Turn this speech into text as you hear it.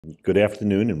Good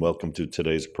afternoon and welcome to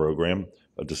today's program,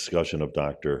 a discussion of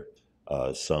Dr.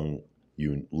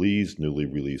 Sung-Yoon Lee's newly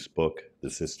released book, The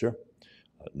Sister,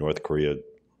 North Korea's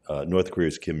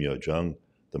Kim Yo Jong,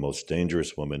 the most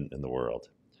dangerous woman in the world.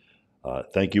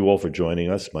 Thank you all for joining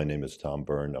us. My name is Tom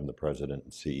Byrne. I'm the president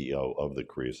and CEO of the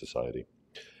Korea Society.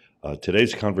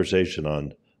 Today's conversation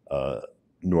on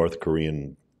North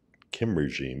Korean Kim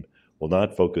regime will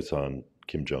not focus on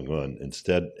Kim Jong Un.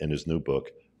 Instead, in his new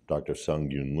book, Dr.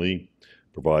 Sung-Yoon Lee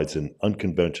provides an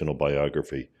unconventional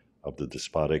biography of the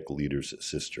despotic leader's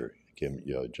sister, Kim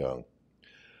Yo Jong.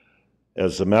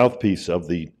 As the mouthpiece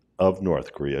of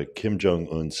North Korea, Kim Jong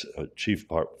Un's chief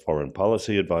foreign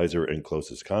policy advisor and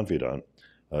closest confidant,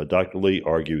 Dr. Lee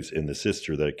argues in The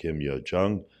Sister that Kim Yo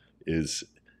Jong is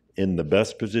in the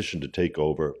best position to take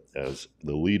over as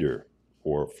the leader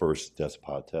or first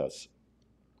despotess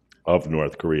of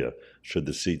North Korea, should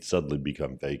the seat suddenly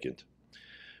become vacant.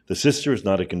 The Sister is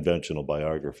not a conventional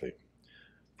biography.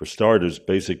 For starters,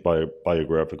 basic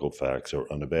biographical facts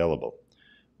are unavailable.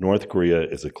 North Korea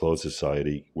is a closed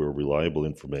society where reliable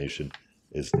information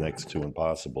is next to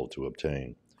impossible to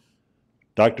obtain.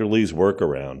 Dr. Lee's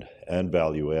workaround and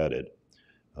value added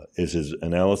is his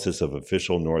analysis of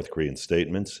official North Korean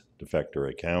statements, defector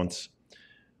accounts,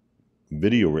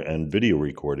 video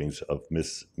recordings of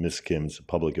Miss Kim's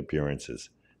public appearances,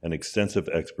 and extensive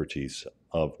expertise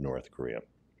of North Korea.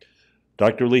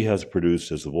 Dr. Lee has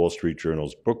produced, as the Wall Street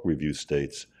Journal's book review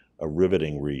states, a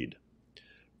riveting read.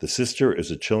 The Sister is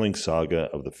a chilling saga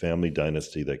of the family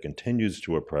dynasty that continues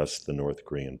to oppress the North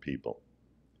Korean people.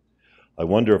 I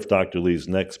wonder if Dr. Lee's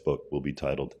next book will be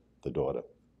titled The Daughter.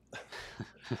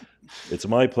 It's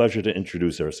my pleasure to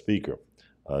introduce our speaker.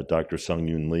 Dr.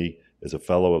 Sung-Yoon Lee is a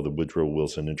fellow of the Woodrow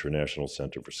Wilson International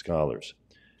Center for Scholars.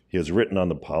 He has written on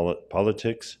the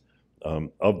politics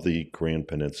of the Korean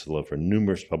Peninsula for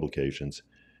numerous publications,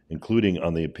 including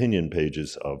on the opinion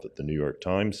pages of the New York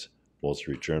Times, Wall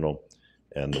Street Journal,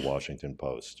 and the Washington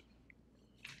Post.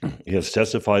 He has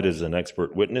testified as an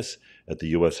expert witness at the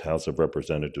U.S. House of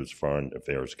Representatives Foreign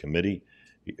Affairs Committee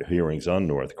hearings on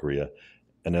North Korea,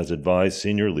 and has advised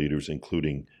senior leaders,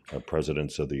 including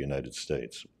presidents of the United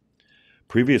States.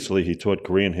 Previously, he taught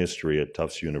Korean history at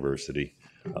Tufts University.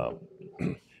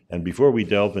 And before we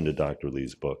delve into Dr.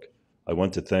 Lee's book, I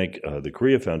want to thank the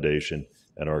Korea Foundation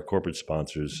and our corporate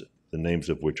sponsors, the names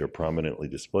of which are prominently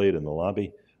displayed in the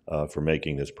lobby, for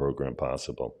making this program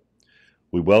possible.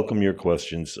 We welcome your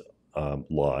questions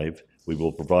live. We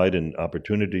will provide an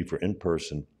opportunity for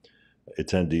in-person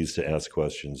attendees to ask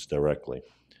questions directly.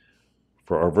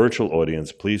 For our virtual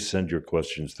audience, please send your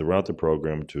questions throughout the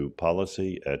program to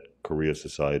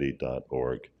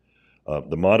policy@koreasociety.org.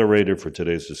 The moderator for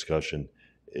today's discussion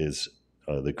is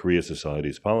the Korea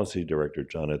Society's Policy Director,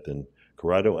 Jonathan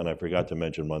Corrado. And I forgot to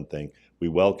mention one thing. We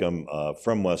welcome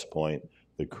from West Point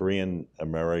the Korean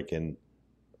American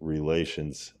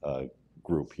Relations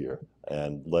group here,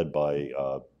 and led by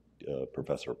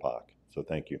Professor Pak. So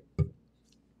thank you.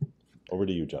 Over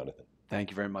to you, Jonathan. Thank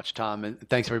you very much, Tom. And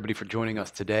thanks, everybody, for joining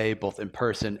us today, both in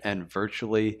person and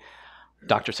virtually.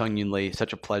 Dr. Sung-Yoon Lee,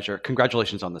 such a pleasure.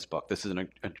 Congratulations on this book. This is an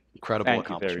incredible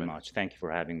accomplishment. Thank you very much. Thank you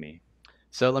for having me.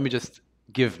 So let me just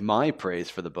give my praise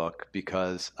for the book,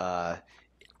 because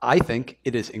I think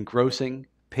it is engrossing,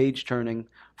 page-turning,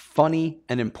 funny,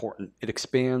 and important. It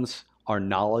expands our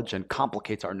knowledge and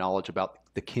complicates our knowledge about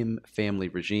the Kim family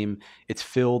regime. It's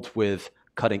filled with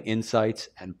cutting insights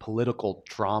and political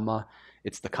drama.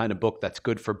 It's the kind of book that's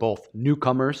good for both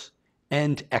newcomers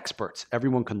and experts.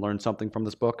 Everyone can learn something from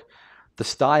this book. The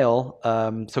style,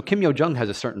 so Kim Yo Jong has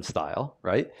a certain style,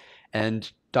 right? And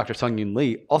Dr. Sung-Yoon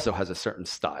Lee also has a certain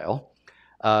style.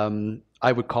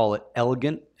 I would call it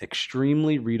elegant,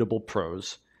 extremely readable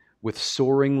prose with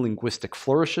soaring linguistic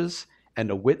flourishes and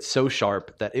a wit so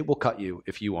sharp that it will cut you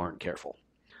if you aren't careful.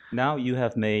 Now you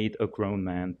have made a grown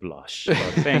man blush. But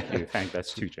thank you.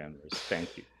 That's too generous.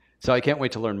 Thank you. So I can't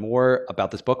wait to learn more about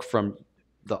this book from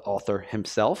the author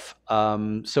himself.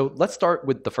 So let's start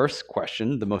with the first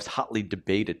question, the most hotly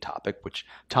debated topic, which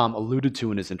Tom alluded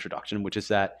to in his introduction, which is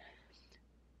that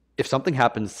if something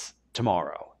happens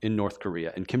tomorrow in North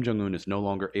Korea and Kim Jong Un is no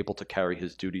longer able to carry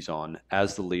his duties on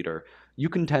as the leader, you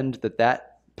contend that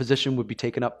that position would be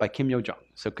taken up by Kim Yo Jong.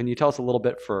 So can you tell us a little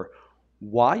bit for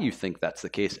why you think that's the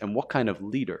case and what kind of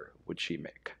leader would she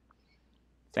make?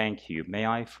 Thank you. May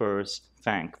I first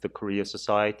thank the Korea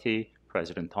Society,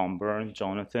 President Tom Byrne,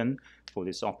 Jonathan, for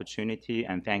this opportunity,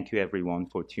 and thank you everyone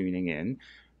for tuning in.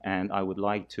 And I would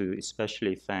like to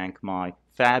especially thank my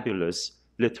fabulous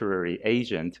literary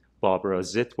agent, Barbara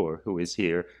Zitwer, who is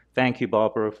here. Thank you,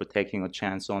 Barbara, for taking a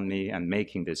chance on me and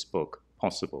making this book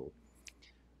possible.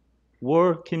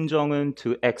 were Kim Jong Un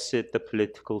to exit the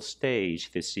political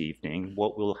stage this evening,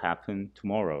 what will happen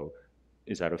tomorrow?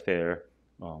 Is that a fair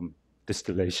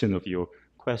distillation of your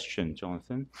question,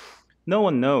 Jonathan? No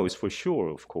one knows for sure,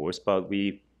 of course, but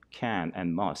we can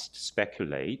and must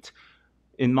speculate.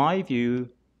 In my view,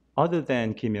 other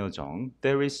than Kim Yo Jong,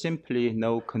 there is simply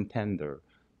no contender,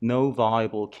 no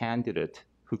viable candidate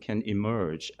who can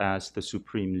emerge as the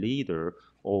supreme leader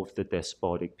of the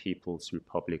despotic People's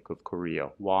Republic of Korea.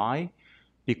 Why?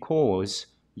 Because,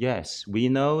 yes, we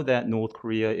know that North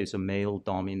Korea is a male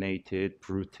dominated,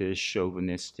 brutish,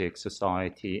 chauvinistic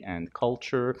society and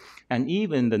culture, and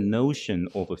even the notion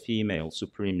of a female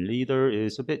supreme leader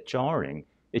is a bit jarring.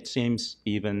 It seems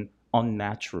even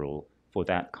unnatural for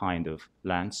that kind of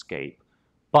landscape.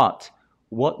 But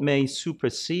what may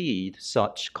supersede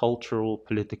such cultural,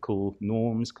 political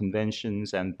norms,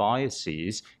 conventions, and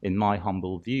biases, in my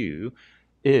humble view,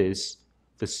 is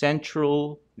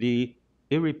the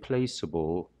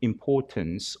irreplaceable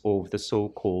importance of the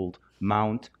so-called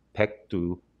Mount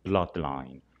Baekdu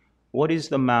bloodline. What is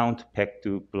the Mount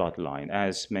Baekdu bloodline?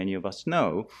 As many of us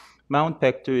know, Mount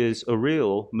Baekdu is a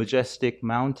real majestic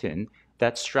mountain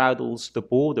that straddles the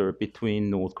border between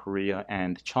North Korea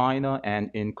and China. And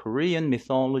in Korean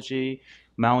mythology,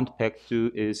 Mount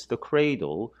Baekdu is the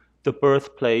cradle, the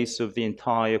birthplace of the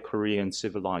entire Korean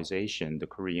civilization, the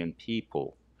Korean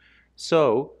people.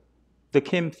 So the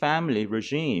Kim family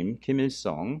regime, Kim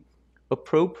Il-sung,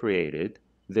 appropriated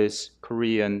this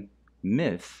Korean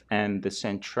myth and the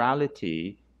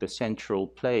centrality, the central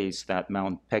place that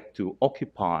Mount Baekdu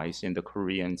occupies in the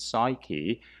Korean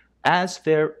psyche as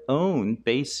their own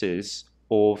basis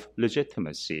of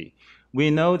legitimacy. We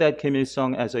know that Kim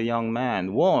Il-sung, as a young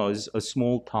man, was a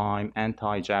small-time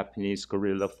anti-Japanese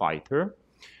guerrilla fighter,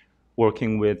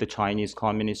 working with the Chinese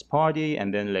Communist Party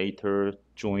and then later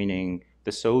joining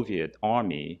the Soviet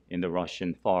army in the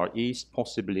Russian Far East,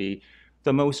 possibly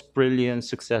the most brilliant,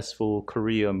 successful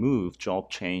career move, job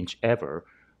change ever.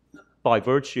 By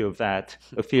virtue of that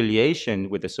affiliation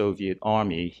with the Soviet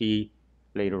army, he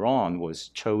later on was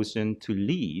chosen to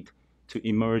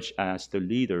emerge as the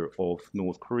leader of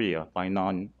North Korea by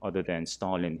none other than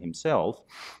Stalin himself.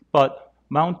 But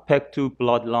Mount Baekdu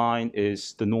bloodline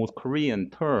is the North Korean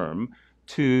term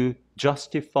to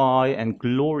justify and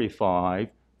glorify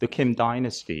the Kim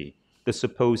dynasty, the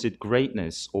supposed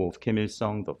greatness of Kim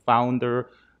Il-sung, the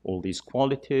founder, all these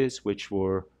qualities which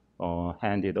were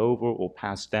handed over or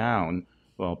passed down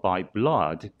by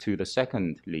blood to the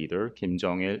second leader, Kim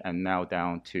Jong-il, and now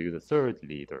down to the third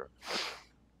leader.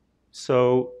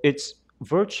 So it's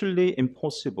virtually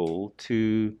impossible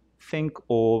to think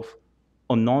of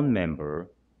a non-member,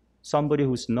 somebody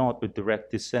who's not a direct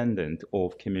descendant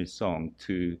of Kim Il-sung,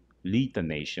 to lead the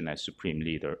nation as supreme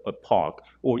leader, a Park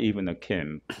or even a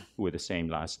Kim with the same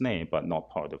last name but not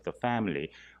part of the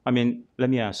family. I mean, let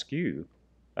me ask you,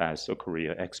 as a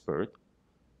Korea expert,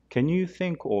 can you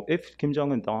think of, if Kim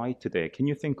Jong-un died today, can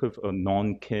you think of a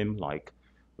non-Kim like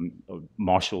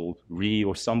Marshall Rhee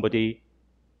or somebody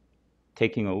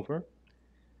taking over?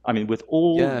 I mean, with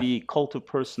all the cult of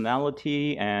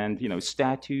personality and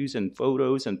statues and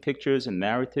photos and pictures and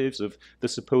narratives of the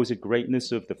supposed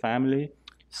greatness of the family.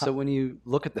 So when you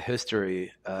look at the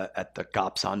history at the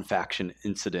Gopsan faction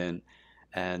incident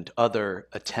and other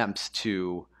attempts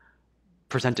to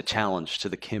present a challenge to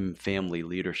the Kim family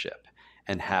leadership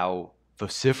and how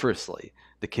vociferously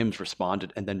the Kims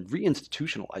responded and then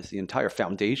reinstitutionalized the entire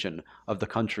foundation of the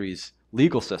country's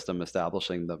legal system,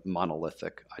 establishing the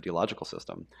monolithic ideological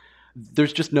system,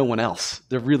 there's just no one else.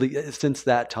 There really, since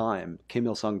that time, Kim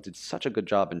Il-sung did such a good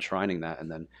job enshrining that, and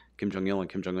then Kim Jong-il and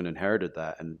Kim Jong-un inherited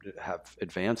that and have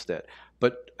advanced it.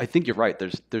 But I think you're right.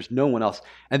 There's no one else,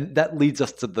 and that leads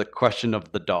us to the question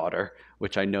of the daughter,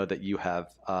 which I know that you have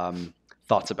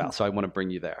thoughts about. So I want to bring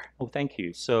you there. Oh, thank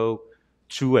you. So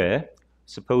Chue,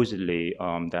 supposedly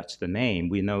that's the name.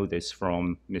 We know this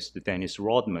from Mr. Dennis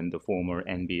Rodman, the former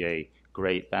NBA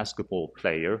great basketball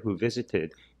player who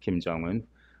visited Kim Jong-un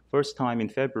first time in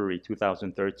February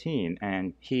 2013,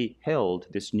 and he held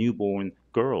this newborn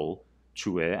girl,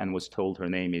 Chue, and was told her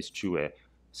name is Chue,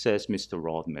 says Mr.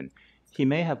 Rodman. He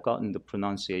may have gotten the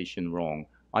pronunciation wrong.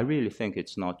 I really think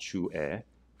it's not Chue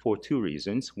for two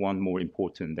reasons, one more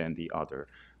important than the other.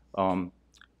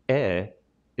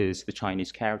 Is the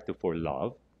Chinese character for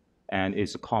love, and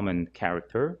is a common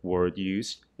character, word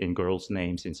used in girls'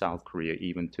 names in South Korea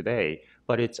even today,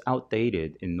 but it's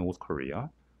outdated in North Korea.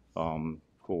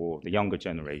 For the younger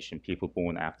generation, people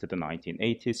born after the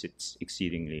 1980s, it's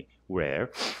exceedingly rare.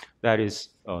 That is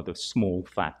the small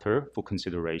factor for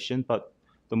consideration, but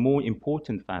the more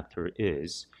important factor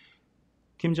is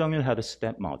Kim Jong-il had a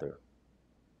stepmother.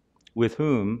 with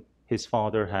whom his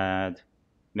father had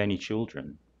many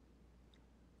children.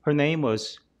 Her name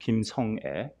was Kim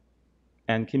Song-e,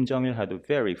 and Kim Jong-il had a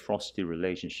very frosty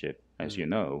relationship, as you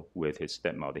know, with his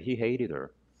stepmother. He hated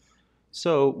her.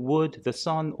 So would the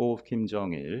son of Kim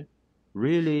Jong-il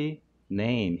really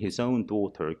name his own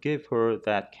daughter, give her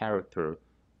that character,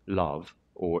 love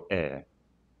or air?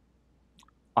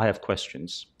 I have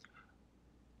questions.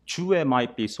 Chue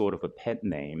might be sort of a pet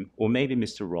name, or maybe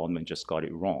Mr. Rodman just got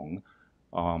it wrong.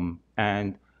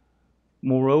 And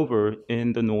moreover,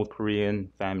 in the North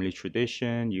Korean family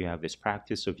tradition, you have this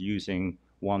practice of using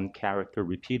one character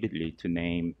repeatedly to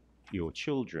name your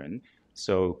children.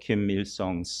 So Kim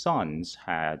Il-sung's sons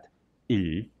had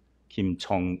Il, Kim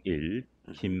Jong-il,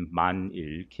 Kim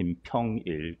Man-il, Kim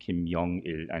Pyong-il, Kim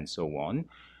Yong-il, and so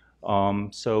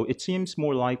on. So it seems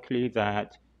more likely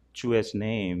that Chue's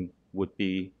name would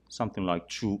be something like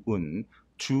Chu-un,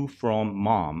 Chu from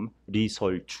mom, Lee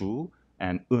Sol-chu,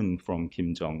 and Un from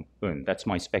Kim Jong Un. That's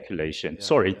my speculation. Yeah,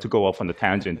 Sorry yeah. to go off on a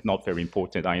tangent, not very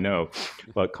important, I know,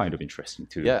 but kind of interesting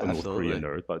to Yeah, a North absolutely. Korean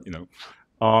nerd.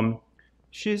 But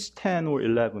she's 10 or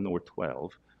 11 or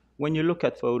 12. When you look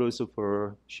at photos of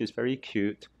her, she's very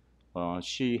cute.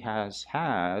 She has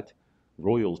had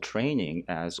royal training,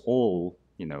 as all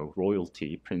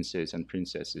royalty princes and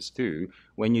princesses do.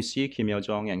 When you see Kim Yo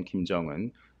Jong and Kim Jong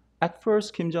Un, at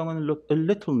first Kim Jong Un looked a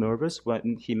little nervous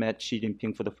when he met Xi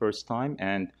Jinping for the first time,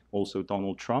 and also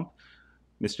Donald Trump.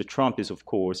 Mr. Trump is, of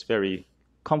course, very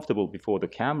comfortable before the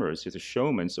cameras. He's a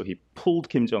showman, so he pulled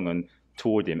Kim Jong Un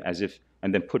toward him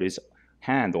and then put his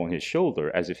hand on his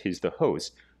shoulder as if he's the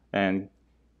host. And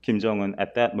Kim Jong Un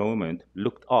at that moment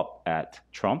looked up at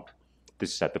Trump.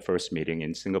 This is at the first meeting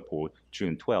in Singapore,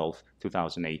 June 12,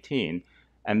 2018.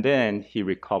 And then he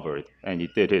recovered and he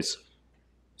did his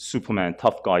Superman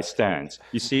tough guy stance.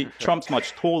 You see, Trump's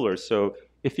much taller, so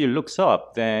if he looks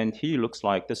up, then he looks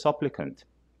like the supplicant,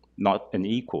 not an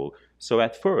equal. So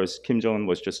at first, Kim Jong-un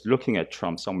was just looking at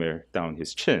Trump somewhere down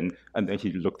his chin, and then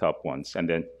he looked up once, and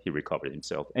then he recovered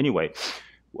himself. Anyway,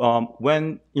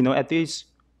 when, at these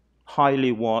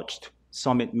highly watched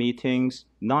summit meetings,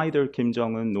 neither Kim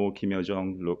Jong-un nor Kim Yo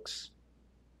Jong looks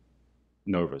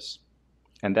nervous.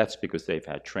 And that's because they've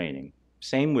had training.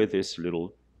 Same with this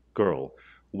little girl.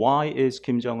 Why is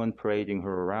Kim Jong-un parading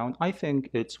her around? I think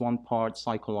it's one part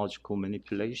psychological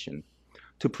manipulation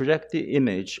to project the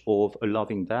image of a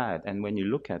loving dad. And when you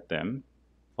look at them,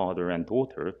 father and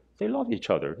daughter, they love each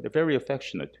other. They're very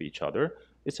affectionate to each other.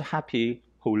 It's a happy,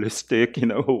 holistic,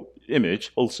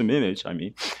 image, wholesome image, I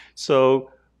mean.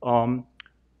 So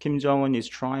Kim Jong-un is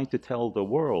trying to tell the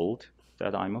world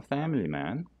that I'm a family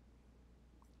man.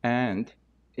 And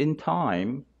in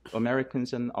time,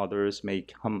 Americans and others may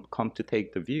come to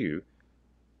take the view,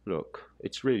 look,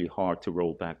 it's really hard to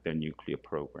roll back their nuclear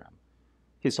program.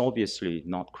 He's obviously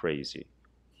not crazy.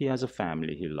 He has a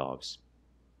family he loves.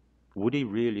 Would he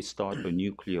really start a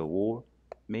nuclear war?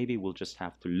 Maybe we'll just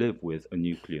have to live with a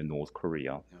nuclear North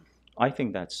Korea. Yeah. I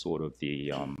think that's sort of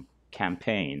the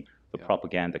campaign, the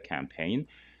propaganda campaign.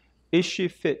 Is she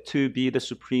fit to be the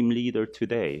supreme leader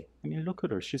today? I mean, look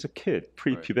at her. She's a kid,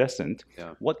 prepubescent. Right.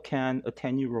 Yeah. What can a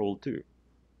 10-year-old do?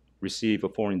 Receive a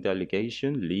foreign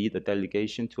delegation, lead a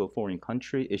delegation to a foreign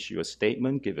country, issue a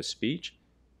statement, give a speech?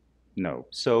 No.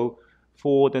 So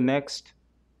for the next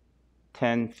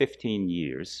 10, 15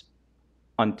 years,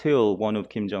 until one of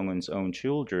Kim Jong-un's own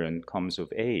children comes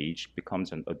of age,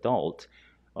 becomes an adult,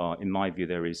 in my view,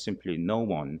 there is simply no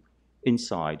one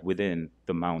within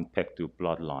the Mount Baekdu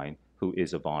bloodline who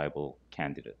is a viable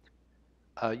candidate.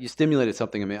 You stimulated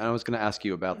something in me. I was going to ask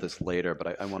you about this later,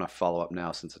 but I want to follow up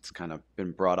now since it's kind of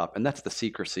been brought up, and that's the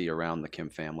secrecy around the Kim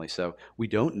family. So we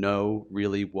don't know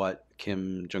really what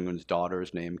Kim Jong-un's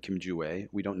daughter's name, Kim Ju-ae.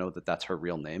 We don't know that that's her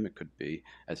real name. It could be,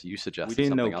 as you suggested, we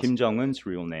didn't know else. Kim Jong-un's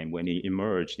real name when he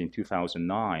emerged in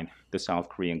 2009. The South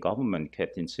Korean government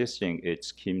kept insisting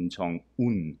it's Kim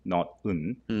Jong-un, not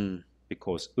Un,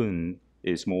 because Un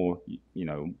is more,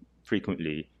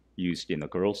 frequently used in a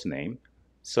girl's name.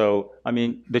 So, I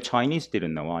mean, the Chinese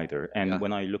didn't know either. And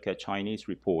when I look at Chinese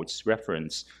reports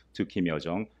reference to Kim Yo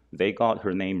Jong, they got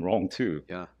her name wrong too.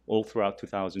 Yeah. All throughout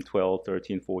 2012,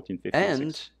 13, 14, 15, and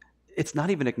 16. It's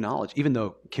not even acknowledged, even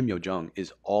though Kim Yo Jong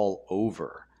is all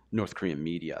over North Korean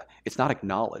media. It's not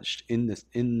acknowledged in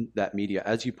that media,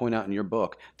 as you point out in your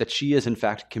book, that she is in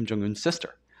fact Kim Jong Un's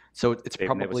sister. So it's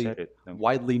probably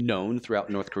widely known throughout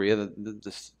North Korea that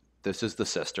this is the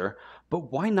sister.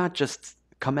 But why not just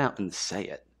come out and say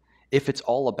it? If it's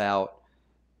all about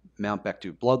Mount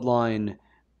Baekdu bloodline,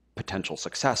 potential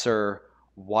successor,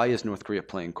 why is North Korea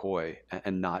playing coy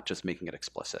and not just making it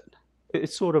explicit?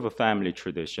 it's sort of a family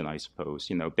tradition, I suppose.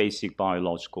 You know, basic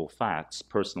biological facts,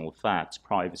 personal facts,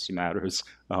 privacy matters.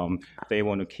 They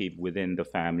want to keep within the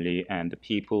family, and the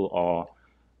people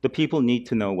need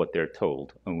to know what they're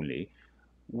told only.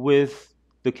 With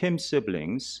the Kim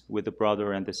siblings, with the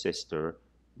brother and the sister,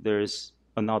 there's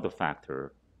another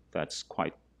factor that's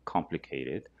quite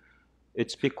complicated.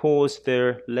 It's because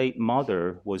their late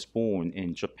mother was born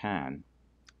in Japan.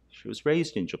 She was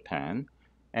raised in Japan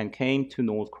and came to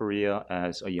North Korea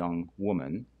as a young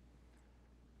woman.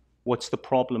 What's the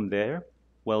problem there?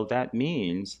 Well, that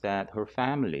means that her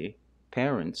family,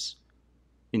 parents,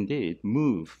 indeed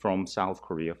moved from South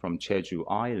Korea, from Jeju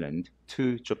Island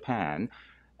to Japan,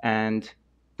 and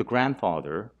the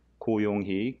grandfather, Ko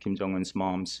Yong-hee, Kim Jong Un's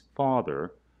mom's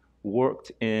father,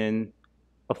 worked in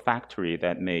a factory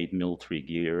that made military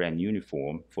gear and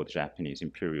uniform for the Japanese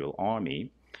Imperial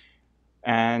Army.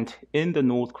 And in the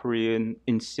North Korean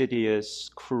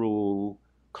insidious, cruel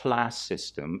class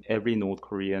system, every North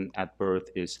Korean at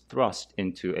birth is thrust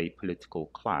into a political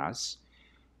class.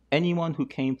 Anyone who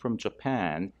came from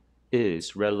Japan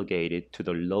is relegated to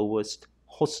the lowest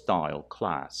hostile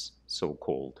class, so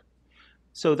called.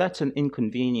 So that's an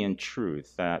inconvenient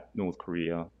truth that North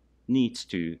Korea needs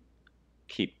to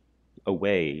keep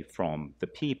away from the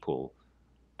people.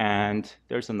 And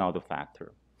there's another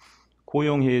factor. Ko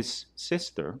Yong-hee's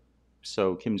sister,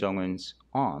 so Kim Jong Un's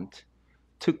aunt,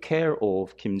 took care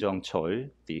of Kim Jong Chol,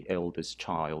 the eldest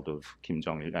child of Kim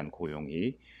Jong Il and Ko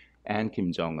Yong-hee, and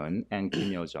Kim Jong Un and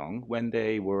Kim Yo Jong when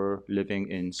they were living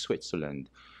in Switzerland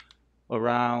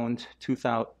around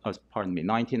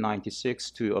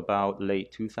 1996 to about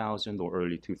late 2000 or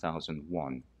early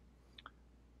 2001.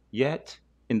 Yet,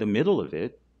 in the middle of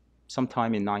it,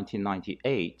 sometime in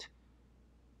 1998,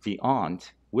 the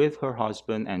aunt, with her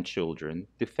husband and children,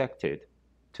 defected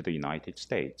to the United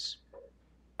States.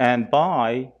 And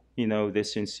by,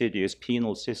 this insidious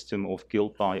penal system of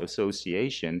guilt by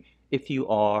association, if you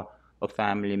are a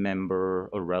family member,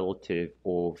 a relative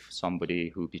of somebody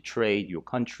who betrayed your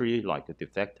country, like a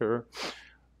defector,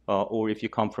 or if you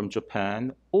come from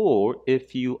Japan, or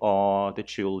if you are the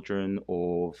children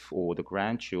of or the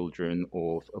grandchildren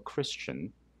of a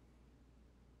Christian,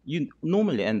 you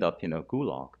normally end up in a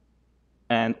gulag.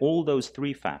 And all those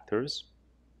three factors,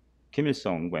 Kim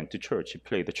Il-sung went to church. He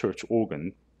played the church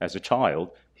organ as a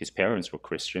child. His parents were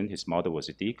Christian. His mother was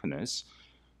a deaconess.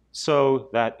 So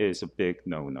that is a big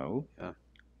no-no. Yeah.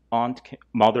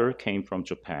 Mother came from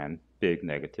Japan, big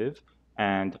negative,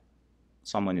 and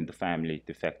someone in the family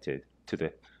defected to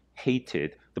the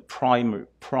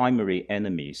primary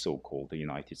enemy, so-called, the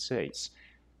United States.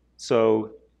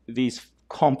 So these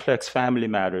complex family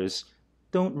matters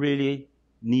don't really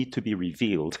need to be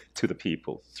revealed to the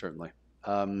people. Certainly.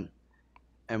 And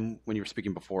when you were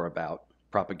speaking before about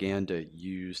propaganda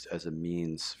used as a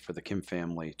means for the Kim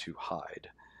family to hide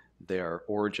their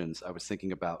origins, I was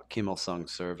thinking about Kim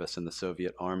Il-sung's service in the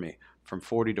Soviet army from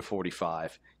 40 to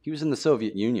 45. He was in the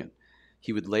Soviet Union.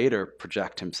 He would later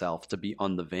project himself to be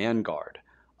on the vanguard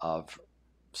of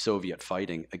Soviet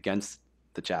fighting against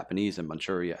the Japanese in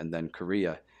Manchuria and then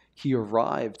Korea. He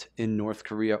arrived in North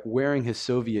Korea wearing his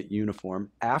Soviet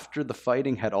uniform after the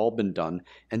fighting had all been done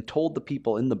and told the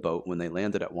people in the boat when they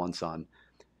landed at Wonsan,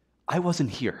 I wasn't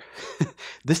here.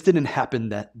 This didn't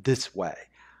happen this way.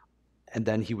 And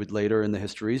then he would later in the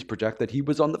histories project that he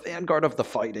was on the vanguard of the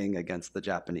fighting against the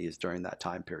Japanese during that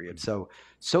time period. So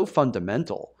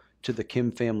fundamental to the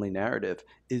Kim family narrative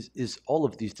is all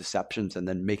of these deceptions and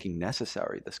then making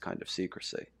necessary this kind of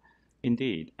secrecy.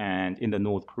 Indeed. And in the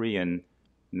North Korean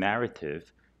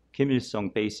narrative, Kim Il-sung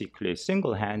basically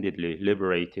single-handedly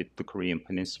liberated the Korean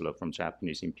peninsula from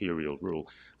Japanese imperial rule.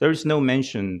 There is no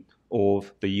mention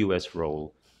of the U.S.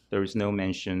 role. There is no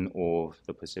mention of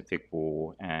the Pacific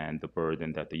War and the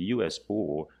burden that the U.S.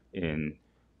 bore in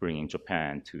bringing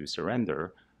Japan to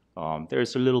surrender.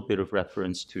 There's a little bit of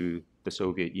reference to the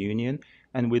Soviet Union.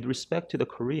 And with respect to the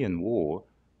Korean War,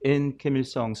 in Kim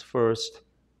Il-sung's first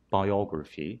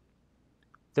biography,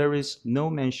 there is no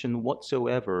mention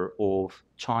whatsoever of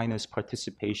China's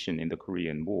participation in the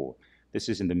Korean War. This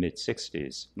is in the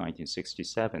mid-60s,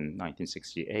 1967,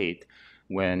 1968,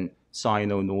 when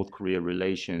Sino-North Korea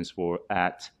relations were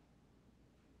at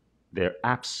their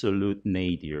absolute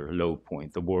nadir low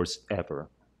point, the worst ever.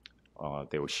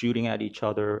 They were shooting at each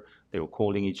other. They were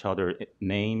calling each other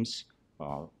names.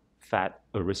 Fat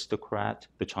aristocrat,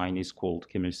 the Chinese called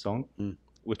Kim Il-sung,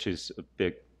 which is a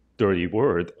big dirty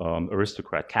word,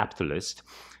 aristocrat, capitalist.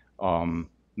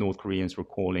 North Koreans were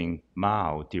calling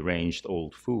Mao deranged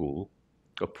old fool,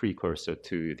 a precursor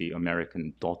to the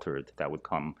American dotard that would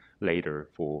come later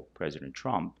for President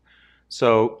Trump.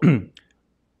 So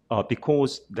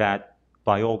because that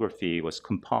biography was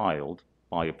compiled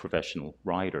by a professional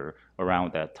writer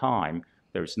around that time,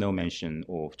 there's no mention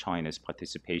of China's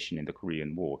participation in the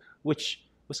Korean War, which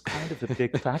was kind of a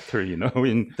big factor, in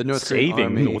The North Korean saving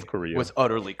army North Korea. was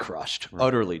utterly crushed, Right.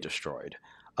 utterly destroyed.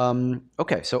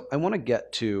 Okay, so I want to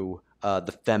get to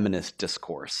the feminist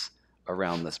discourse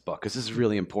around this book, because this is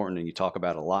really important, and you talk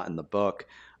about it a lot in the book.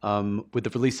 With the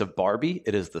release of Barbie,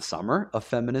 it is the summer of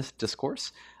feminist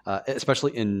discourse,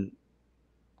 especially in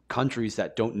countries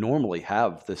that don't normally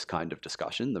have this kind of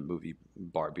discussion. The movie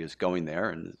Barbie is going there,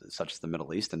 and such as the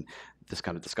Middle East, and this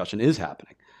kind of discussion is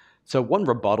happening. So one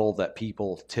rebuttal that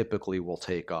people typically will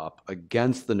take up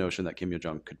against the notion that Kim Yo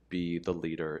Jong could be the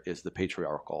leader is the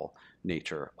patriarchal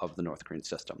nature of the North Korean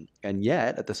system. And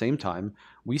yet, at the same time,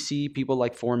 we see people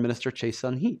like Foreign Minister Chae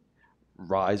Sun-hee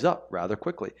rise up rather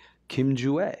quickly. Kim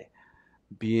Joo-ae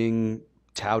being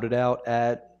touted out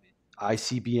at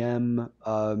ICBM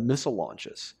missile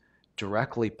launches,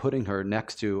 directly putting her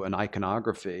next to an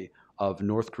iconography of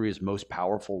North Korea's most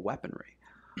powerful weaponry.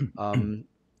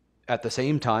 At the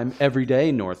same time,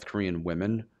 everyday North Korean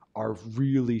women are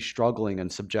really struggling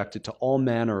and subjected to all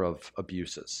manner of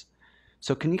abuses.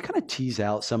 So can you kind of tease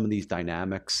out some of these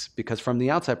dynamics? Because from the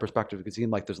outside perspective, it can seem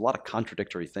like there's a lot of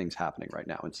contradictory things happening right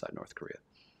now inside North Korea.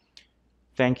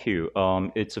 Thank you.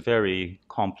 It's a very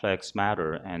complex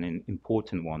matter and an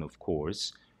important one, of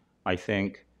course. I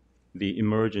think the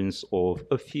emergence of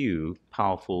a few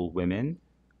powerful women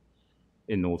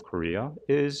in North Korea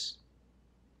is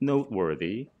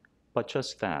noteworthy, but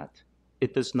just that.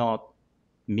 It does not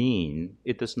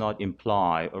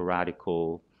imply a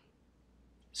radical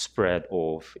spread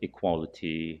of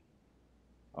equality.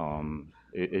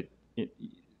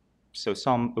 So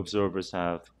some observers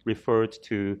have referred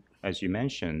to, as you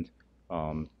mentioned,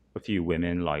 a few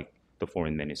women like the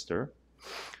foreign minister,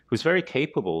 who's very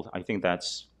capable. I think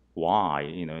that's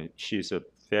why, she's a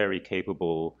very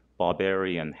capable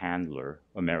barbarian handler,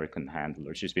 American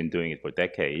handler. She's been doing it for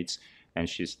decades, and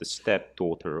she's the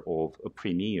stepdaughter of a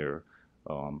premier,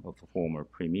 of a former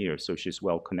premier. So she's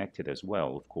well connected as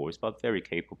well, of course, but very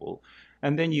capable.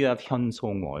 And then you have Hyun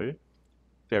Song-wol,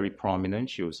 very prominent.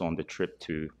 She is on the trip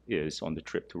to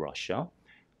Russia,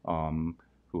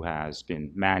 who has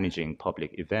been managing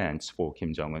public events for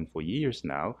Kim Jong Un for years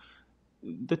now.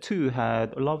 The two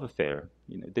had a love affair.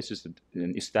 This is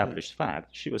an established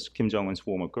fact. She was Kim Jong Un's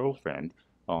former girlfriend.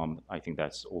 I think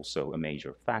that's also a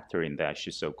major factor in that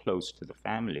she's so close to the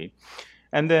family.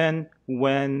 And then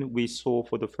when we saw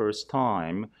for the first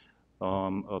time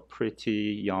a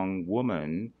pretty young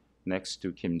woman next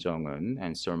to Kim Jong Un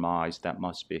and surmised that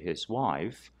must be his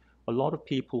wife, a lot of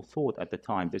people thought at the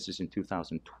time, this is in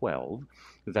 2012,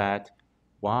 that,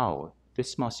 wow,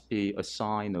 this must be a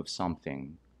sign of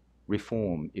something.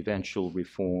 Reform, eventual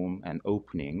reform and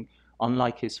opening.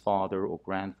 Unlike his father or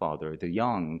grandfather, the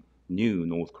young, new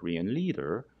North Korean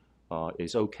leader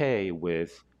is okay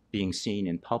with being seen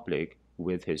in public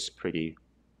with his pretty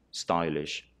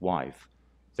stylish wife.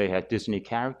 They had Disney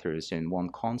characters in one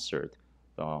concert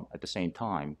at the same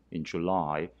time in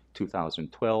July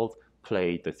 2012,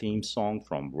 played the theme song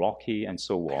from Rocky and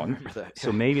so on. That,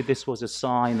 So maybe this was a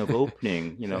sign of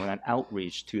opening, an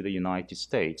outreach to the United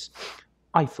States.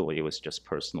 I thought it was just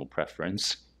personal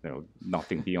preference,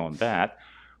 nothing beyond that.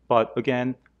 But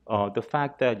again, the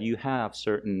fact that you have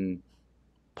certain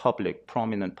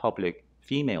prominent public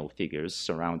female figures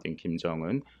surrounding Kim Jong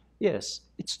Un, yes,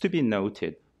 it's to be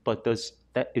noted. But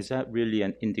is that really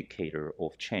an indicator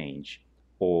of change,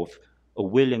 of a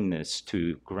willingness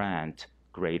to grant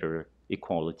greater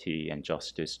equality and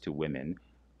justice to women?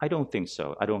 I don't think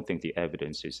so. I don't think the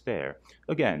evidence is there.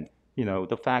 Again,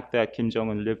 the fact that Kim Jong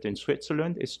Un lived in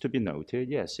Switzerland is to be noted.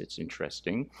 Yes, it's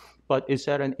interesting. But is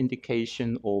that an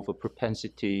indication of a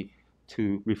propensity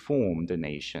to reform the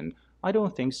nation? I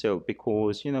don't think so,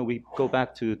 because, we go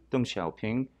back to Deng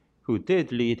Xiaoping, who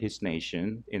did lead his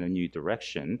nation in a new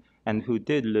direction and who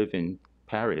did live in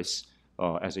Paris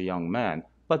as a young man.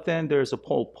 But then there's a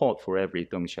Pol Pot for every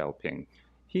Deng Xiaoping.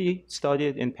 He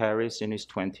studied in Paris in his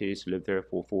 20s, lived there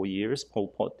for 4 years. Pol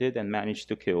Pot did, and managed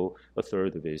to kill a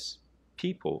third of his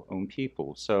own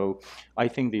people. So I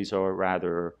think these are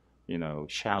rather,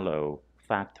 shallow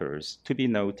factors to be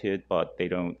noted, but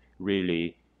they're not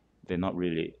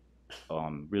really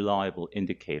reliable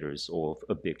indicators of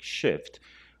a big shift.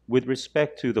 With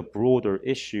respect to the broader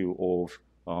issue of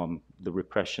the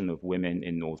repression of women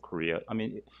in North Korea,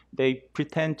 they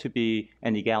pretend to be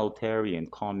an egalitarian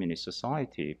communist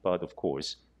society, but of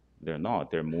course they're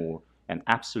not. They're more an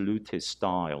absolutist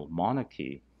style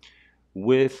monarchy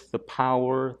with the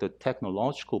power, the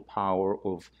technological power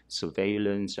of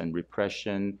surveillance and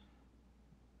repression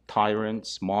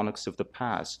tyrants, monarchs of the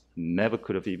past never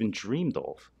could have even dreamed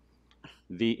of.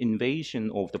 The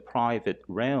invasion of the private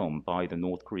realm by the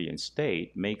North Korean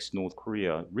state makes North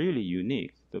Korea really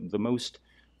unique, the most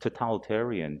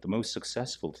totalitarian, the most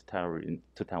successful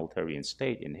totalitarian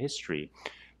state in history.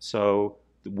 So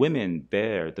the women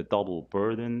bear the double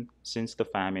burden since the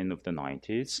famine of the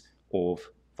 90s of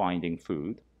finding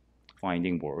food,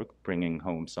 finding work, bringing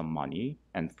home some money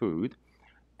and food,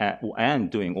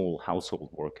 and doing all household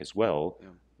work as well, Yeah.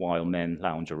 while men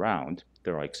lounge around.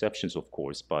 There are exceptions, of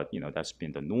course, but that's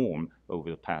been the norm over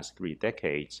the past 3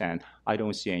 decades, and I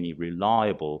don't see any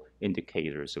reliable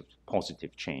indicators of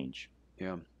positive change.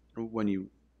 Yeah. When you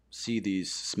see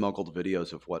these smuggled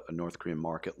videos of what a North Korean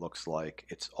market looks like,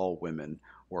 it's all women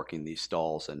working these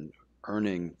stalls and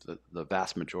earning the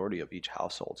vast majority of each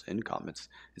household's income.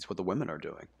 It's what the women are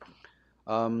doing.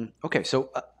 Okay,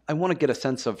 so I want to get a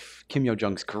sense of Kim Yo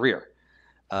Jong's career.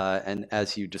 And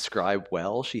as you describe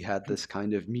well, she had this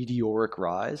kind of meteoric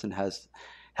rise and has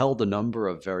held a number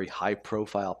of very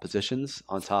high-profile positions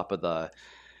on top of the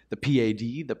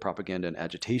PAD, the Propaganda and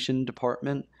Agitation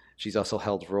Department. She's also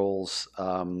held roles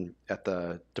at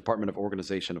the Department of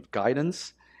Organization of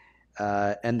Guidance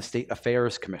and the State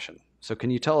Affairs Commission. So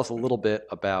can you tell us a little bit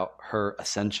about her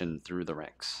ascension through the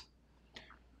ranks?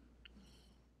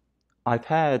 I've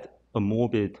had a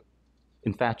morbid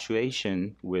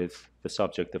infatuation with the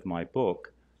subject of my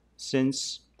book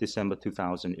since December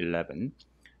 2011,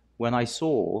 when I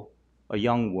saw a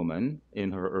young woman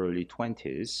in her early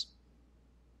 20s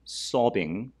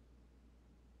sobbing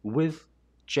with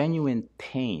genuine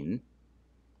pain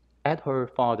at her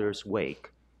father's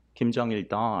wake. Kim Jong Il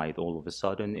died all of a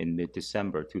sudden in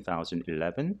mid-December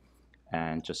 2011,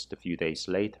 and just a few days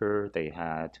later, they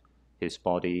had his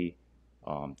body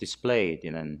displayed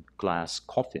in a glass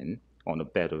coffin on a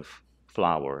bed of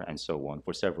flour and so on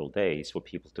for several days for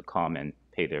people to come and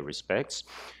pay their respects.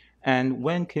 And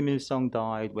when Kim Il-sung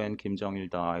died, when Kim Jong-il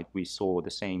died, we saw the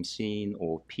same scene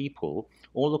of people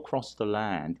all across the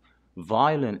land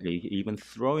violently, even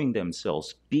throwing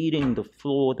themselves, beating the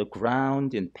floor, the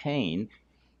ground in pain,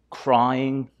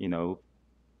 crying,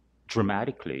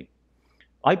 dramatically.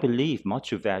 I believe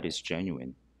much of that is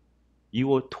genuine. You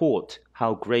were taught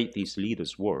how great these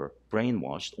leaders were,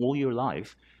 brainwashed all your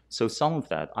life. So some of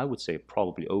that, I would say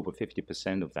probably over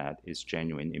 50% of that is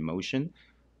genuine emotion.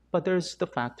 But there's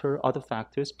other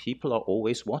factors. People are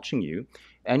always watching you.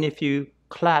 And if you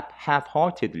clap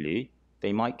half-heartedly,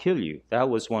 they might kill you. That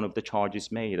was one of the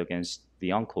charges made against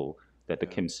the uncle that the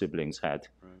Kim siblings had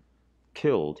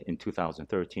killed in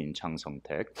 2013, Chang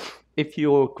Song-taek. If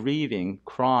you're grieving,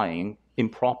 crying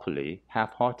improperly,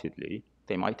 half-heartedly,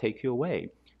 they might take you away.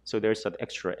 So there's that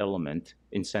extra element,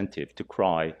 incentive to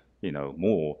cry,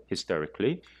 more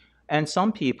hysterically. And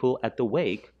some people at the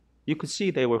wake, you could see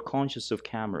they were conscious of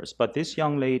cameras. But this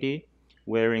young lady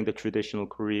wearing the traditional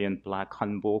Korean black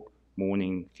hanbok,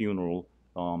 mourning funeral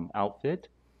outfit,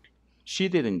 she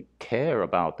didn't care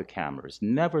about the cameras,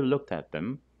 never looked at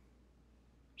them.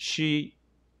 She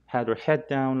had her head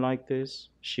down like this.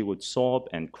 She would sob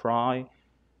and cry.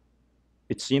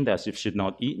 It seemed as if she'd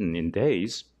not eaten in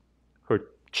days. Her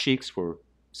cheeks were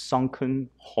sunken,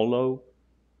 hollow,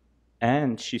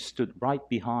 and she stood right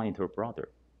behind her brother.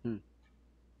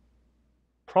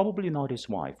 Probably not his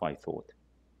wife, I thought.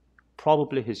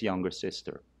 Probably his younger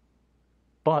sister.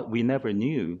 But we never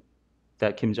knew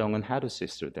that Kim Jong Un had a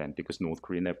sister then, because North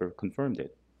Korea never confirmed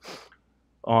it.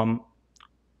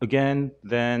 Again,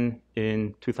 then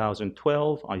in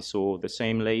 2012, I saw the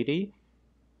same lady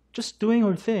just doing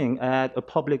her thing at a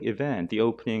public event, the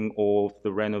opening of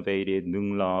the renovated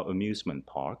Nungla amusement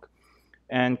park.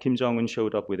 And Kim Jong Un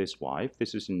showed up with his wife.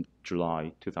 This is in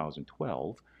July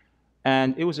 2012.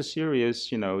 And it was a serious,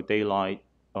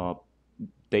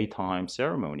 daytime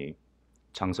ceremony.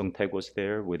 Chang Song-taek was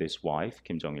there with his wife,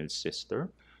 Kim Jong-il's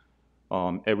sister.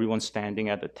 Everyone standing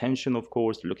at attention, of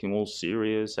course, looking all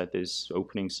serious at this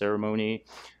opening ceremony.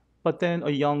 But then a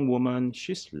young woman,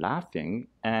 she's laughing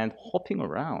and hopping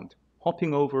around,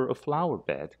 hopping over a flower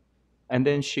bed. And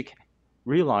then she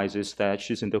realizes that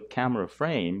she's in the camera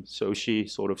frame, so she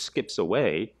sort of skips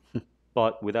away,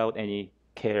 but without any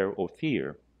care or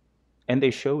fear. And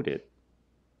they showed it.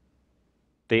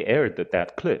 They aired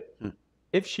that clip.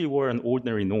 If she were an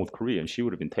ordinary North Korean, she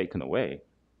would have been taken away.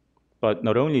 But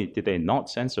not only did they not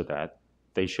censor that,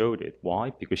 they showed it. Why?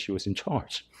 Because she was in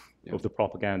charge of the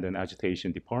Propaganda and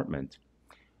Agitation Department.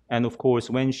 And of course,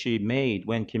 when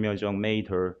Kim Yo Jong made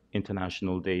her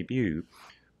international debut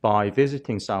by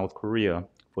visiting South Korea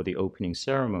for the opening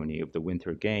ceremony of the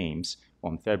Winter Games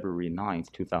on February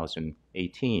 9th,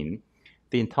 2018,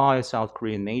 the entire South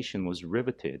Korean nation was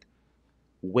riveted.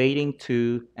 waiting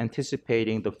to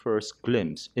anticipating the first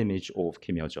glimpse image of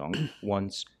Kim Yo Jong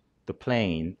once the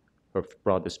plane, her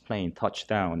brother's plane, touched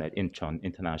down at Incheon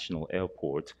International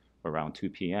Airport around 2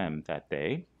 p.m. that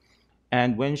day.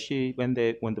 And when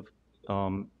the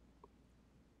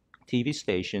TV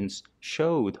stations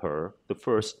showed her the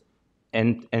first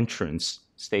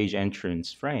stage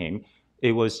entrance frame,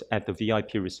 it was at the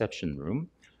VIP reception room.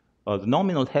 The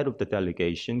nominal head of the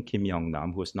delegation, Kim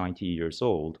Young-nam, who was 90 years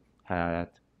old, had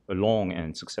a long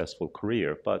and successful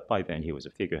career, but by then he was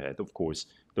a figurehead. Of course,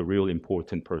 the real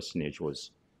important personage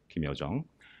was Kim Yo Jong.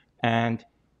 And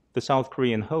the South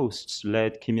Korean hosts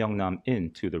led Kim Young-nam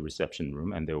into the reception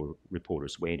room, and there were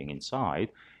reporters waiting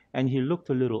inside. And he looked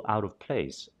a little out of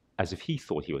place, as if he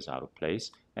thought he was out of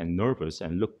place, and nervous,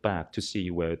 and looked back to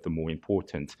see where the more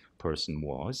important person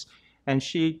was. And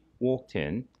she walked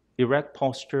in, erect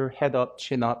posture, head up,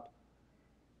 chin up,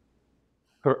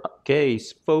 her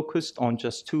gaze focused on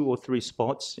just 2 or 3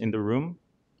 spots in the room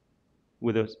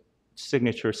with a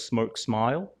signature smirk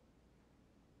smile,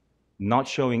 not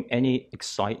showing any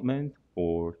excitement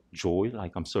or joy,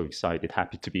 like I'm so excited,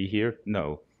 happy to be here.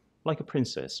 No, like a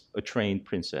princess, a trained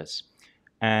princess.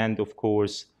 And of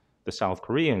course, the South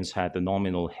Koreans had the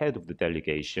nominal head of the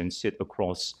delegation sit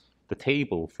across the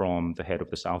table from the head of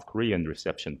the South Korean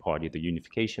reception party, the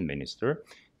unification minister.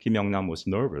 Kim Young-nam was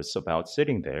nervous about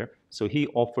sitting there, so he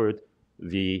offered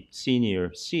the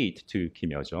senior seat to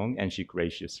Kim Yo Jong, and she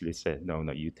graciously said, no,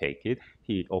 no, you take it.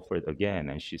 He offered again,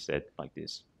 and she said like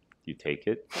this, you take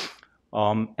it.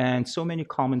 And so many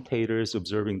commentators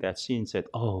observing that scene said,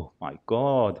 oh my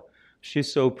God,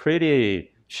 she's so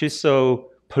pretty, she's so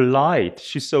polite,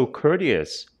 she's so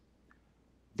courteous.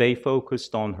 They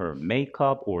focused on her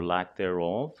makeup or lack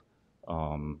thereof,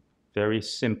 very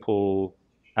simple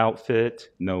outfit,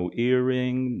 no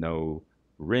earring, no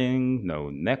ring, no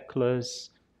necklace,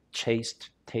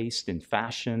 chaste taste in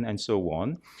fashion, and so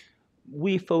on.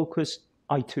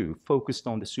 I too, focused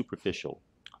on the superficial.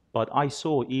 But I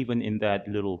saw even in that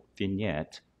little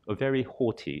vignette a very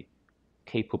haughty,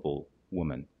 capable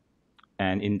woman.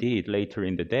 And indeed, later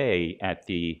in the day at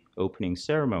the opening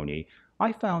ceremony,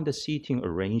 I found the seating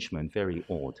arrangement very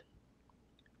odd.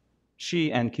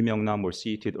 She and Kim Young-nam were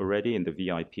seated already in the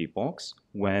VIP box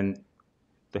when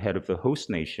the head of the host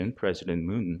nation, President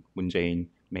Moon Jae-in,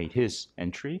 made his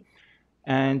entry.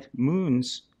 And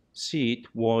Moon's seat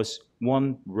was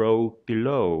 1 row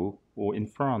below or in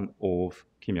front of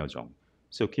Kim Yo Jong.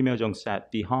 So Kim Yo Jong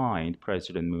sat behind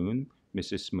President Moon,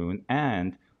 Mrs. Moon,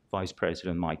 and Vice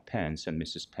President Mike Pence and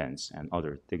Mrs. Pence and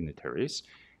other dignitaries.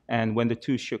 And when the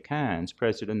two shook hands,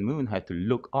 President Moon had to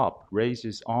look up, raise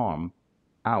his arm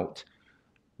out,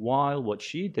 while what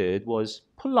she did was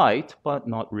polite, but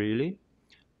not really.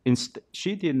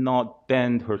 She did not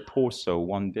bend her torso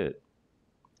one bit.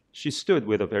 She stood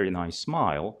with a very nice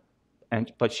smile,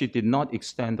 but she did not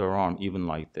extend her arm even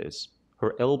like this.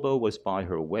 Her elbow was by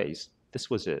her waist. This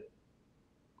was it.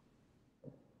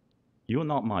 You're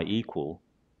not my equal,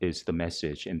 is the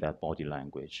message in that body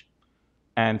language.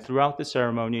 And throughout the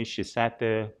ceremony, she sat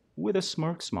there with a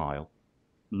smirk smile,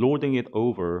 lording it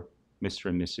over Mr.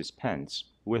 and Mrs. Pence,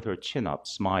 with her chin up,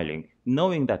 smiling,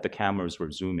 knowing that the cameras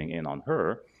were zooming in on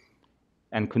her,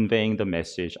 and conveying the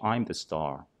message, I'm the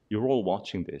star. You're all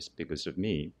watching this because of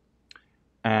me.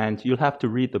 And you'll have to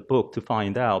read the book to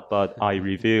find out, but I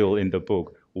reveal in the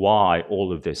book why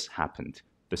all of this happened,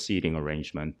 the seating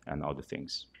arrangement and other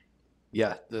things.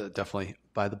 Yeah, definitely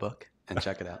buy the book and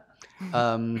check it out.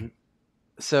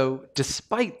 So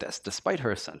despite this, despite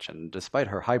her ascension, despite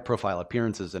her high-profile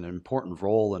appearances and an important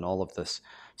role in all of this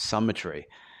summitry,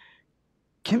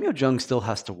 Kim Yo Jong still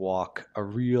has to walk a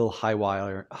real high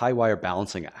wire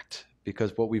balancing act,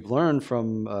 because what we've learned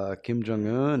from Kim Jong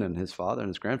Un and his father and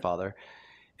his grandfather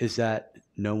is that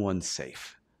no one's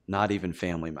safe, not even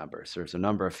family members. There's a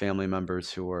number of family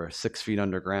members who are 6 feet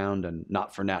underground and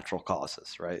not for natural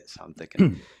causes, right? So I'm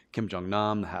thinking Kim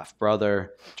Jong-nam, the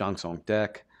half-brother, Jang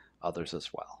Song-dek, others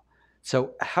as well.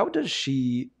 So how does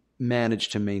she manage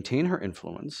to maintain her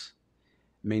influence,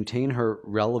 maintain her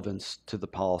relevance to the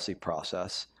policy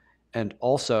process, and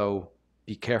also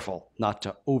be careful not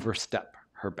to overstep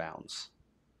her bounds?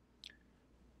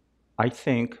 I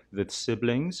think that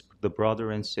siblings, the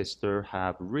brother and sister,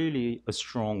 have really a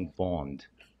strong bond,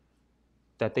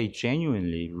 that they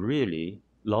genuinely, really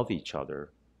love each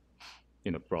other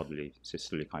in a brotherly,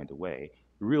 sisterly kind of way,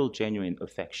 real genuine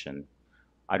affection.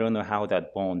 I don't know how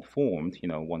that bond formed.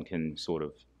 One can sort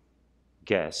of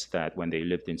guess that when they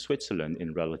lived in Switzerland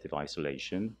in relative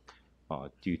isolation,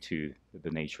 due to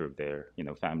the nature of their,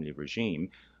 family regime,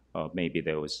 maybe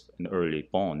there was an early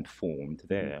bond formed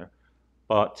there.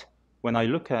 But when I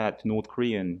look at North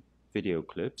Korean video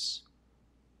clips,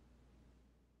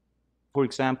 for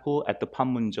example, at the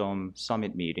Panmunjom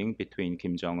summit meeting between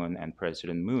Kim Jong Un and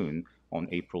President Moon on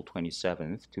April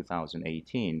 27th,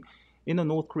 2018, in a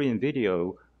North Korean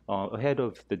video ahead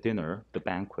of the dinner, the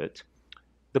banquet,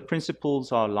 the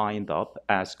principals are lined up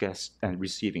as guests and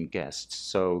receiving guests.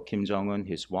 So Kim Jong Un,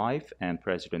 his wife, and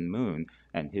President Moon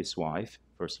and his wife,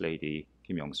 First Lady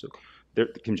Kim Jong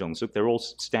Suk, they're all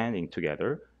standing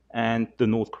together. And the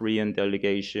North Korean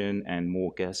delegation and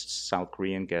more guests, South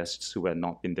Korean guests who had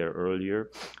not been there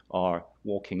earlier, are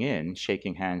walking in,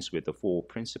 shaking hands with the four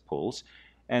principals.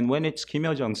 And when it's Kim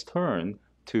Yo Jong's turn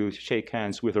to shake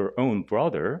hands with her own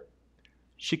brother,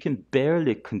 she can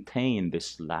barely contain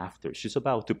this laughter. She's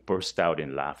about to burst out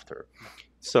in laughter.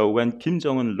 So when Kim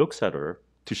Jong Un looks at her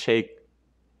to shake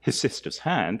his sister's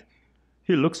hand,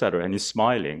 he looks at her and he's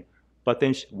smiling. But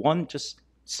then one just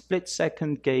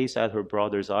split-second gaze at her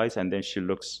brother's eyes, and then she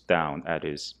looks down at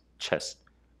his chest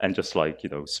and just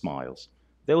smiles.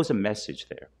 There was a message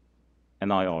there.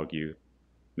 And I argue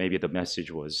maybe the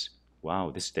message was,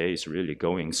 wow, this day is really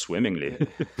going swimmingly.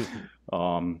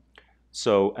 And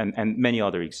many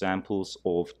other examples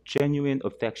of genuine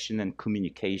affection and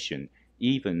communication,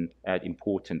 even at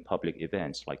important public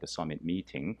events like a summit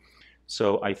meeting.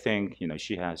 So I think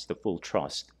she has the full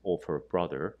trust of her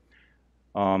brother.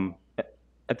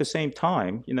 At the same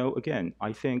time, again,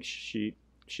 I think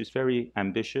she's very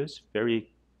ambitious,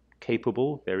 very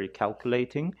capable, very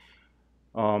calculating.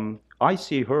 I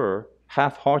see her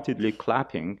half-heartedly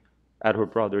clapping at her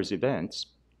brother's events,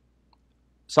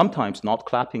 sometimes not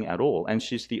clapping at all, and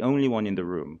she's the only one in the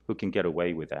room who can get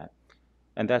away with that.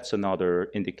 And that's another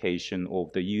indication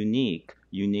of the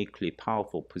uniquely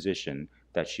powerful position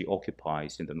that she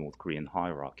occupies in the North Korean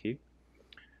hierarchy.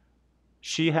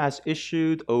 She has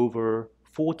issued over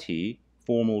 40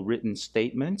 formal written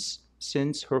statements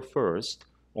since her first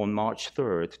on March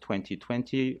 3rd,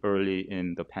 2020, early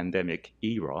in the pandemic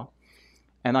era.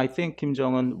 And I think Kim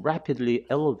Jong Un rapidly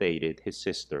elevated his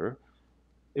sister.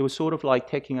 It was sort of like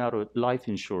taking out a life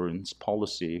insurance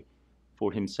policy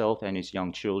for himself and his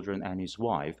young children and his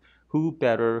wife. Who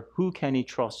can he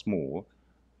trust more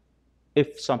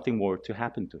if something were to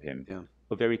happen to him? Yeah.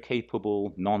 A very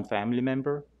capable non-family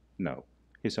member? No,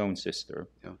 his own sister,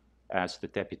 as the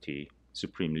deputy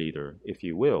supreme leader, if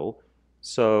you will.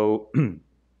 So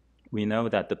we know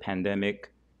that the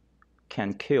pandemic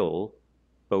can kill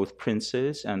both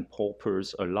princes and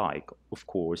paupers alike. Of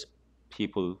course,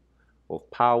 people of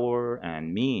power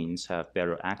and means have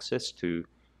better access to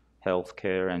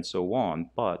healthcare and so on.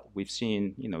 But we've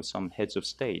seen, some heads of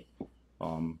state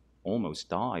almost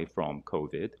die from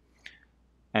COVID.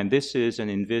 And this is an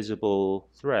invisible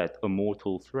threat, a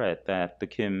mortal threat that the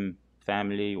Kim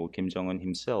family or Kim Jong Un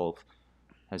himself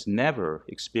has never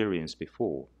experienced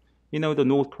before. The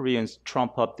North Koreans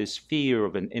trump up this fear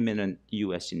of an imminent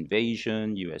US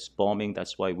invasion, US bombing.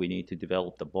 That's why we need to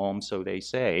develop the bomb, so they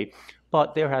say.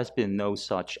 But there has been no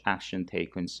such action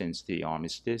taken since the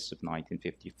armistice of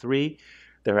 1953.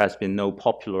 There has been no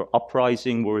popular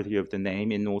uprising worthy of the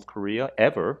name in North Korea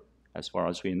ever, as far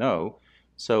as we know.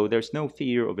 So there's no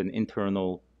fear of an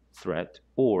internal threat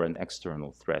or an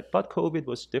external threat. But COVID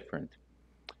was different.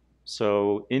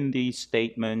 So in these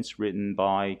statements written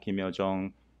by Kim Yo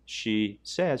Jong, she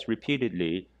says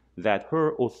repeatedly that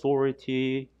her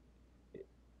authority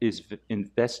is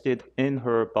invested in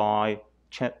her by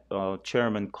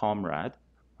Chairman Comrade,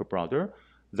 her brother,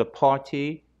 the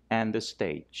party, and the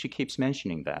state. She keeps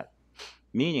mentioning that,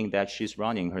 meaning that she's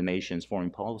running her nation's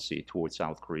foreign policy towards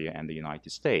South Korea and the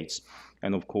United States.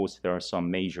 And of course, there are some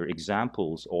major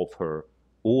examples of her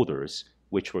orders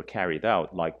which were carried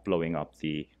out, like blowing up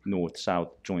the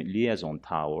North-South Joint Liaison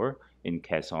Tower in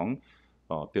Kaesong,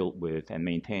 built with and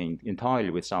maintained entirely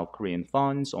with South Korean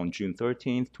funds. On June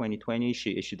 13th, 2020,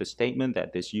 she issued a statement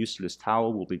that this useless tower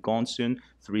will be gone soon.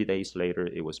 3 days later,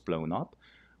 it was blown up.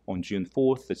 On June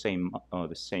 4th,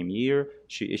 the same year,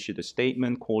 she issued a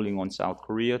statement calling on South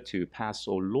Korea to pass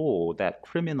a law that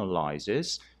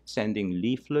criminalizes sending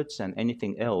leaflets and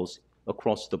anything else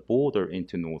across the border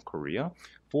into North Korea.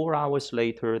 4 hours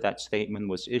later, that statement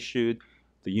was issued.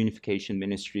 The Unification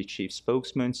Ministry chief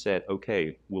spokesman said,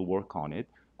 okay, we'll work on it.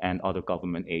 And other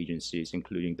government agencies,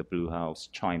 including the Blue House,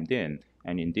 chimed in.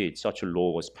 And indeed, such a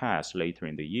law was passed later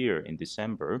in the year, in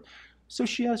December. So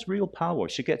she has real power.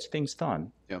 She gets things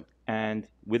done. Yeah. And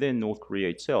within North Korea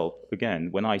itself, again,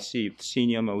 when I see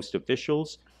senior-most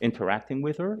officials interacting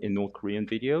with her in North Korean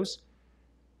videos,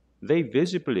 they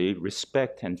visibly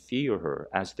respect and fear her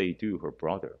as they do her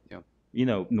brother. Yeah.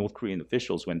 North Korean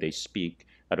officials, when they speak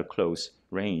at a close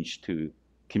range to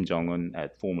Kim Jong Un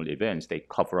at formal events, they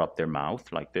cover up their mouth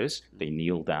like this, they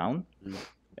kneel down,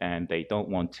 and they don't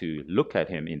want to look at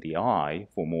him in the eye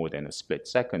for more than a split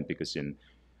second, because in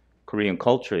Korean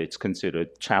culture, it's considered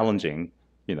challenging,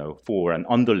 for an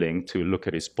underling to look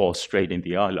at his boss straight in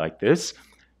the eye like this.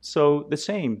 So the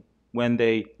same when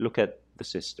they look at the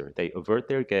sister, they avert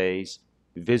their gaze.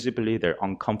 Visibly, they're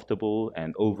uncomfortable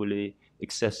and overly,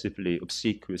 excessively,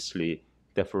 obsequiously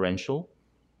deferential.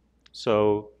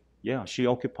 So, yeah, she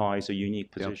occupies a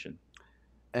unique position.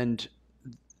 And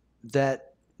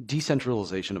that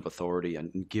decentralization of authority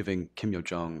and giving Kim Yo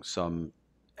Jong some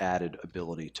added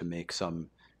ability to make some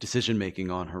decision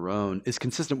making on her own is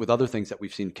consistent with other things that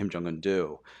we've seen Kim Jong Un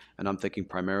do. And I'm thinking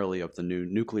primarily of the new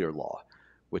nuclear law,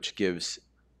 which gives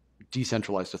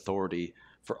decentralized authority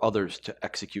for others to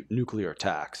execute nuclear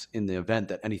attacks in the event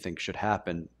that anything should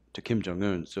happen to Kim Jong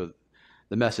Un. So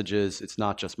the message is, it's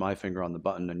not just my finger on the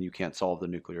button and you can't solve the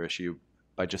nuclear issue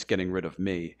by just getting rid of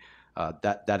me.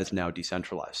 That is now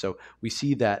decentralized. So we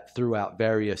see that throughout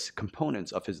various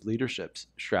components of his leadership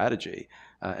strategy,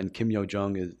 and Kim Yo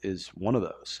Jong is one of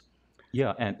those.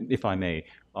 Yeah, and if I may,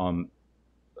 a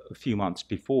few months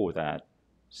before that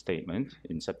statement,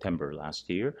 in September last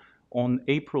year, on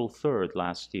April 3rd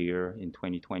last year, in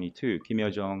 2022, Kim Yo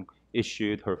Jong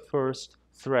issued her first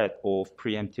threat of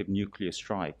preemptive nuclear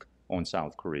strike on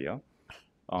South Korea.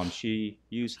 She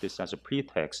used this as a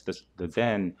pretext. The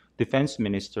then defense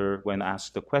minister, when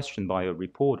asked the question by a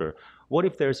reporter, what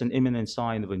if there's an imminent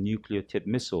sign of a nuclear-tipped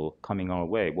missile coming our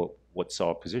way? What's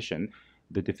our position?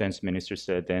 The defense minister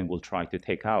said, then we'll try to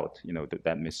take out,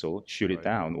 that missile, shoot it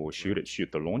down, or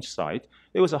shoot the launch site.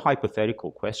 It was a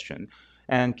hypothetical question.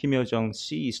 And Kim Yo Jong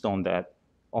seized on that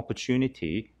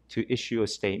opportunity to issue a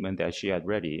statement that she had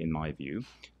ready, in my view,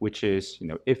 which is,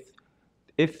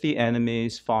 if the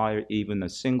enemies fire even a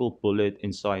single bullet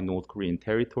inside North Korean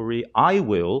territory, I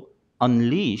will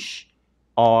unleash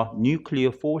our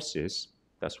nuclear forces.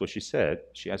 That's what she said.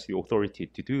 She has the authority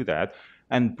to do that,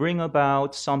 and bring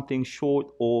about something short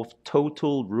of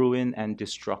total ruin and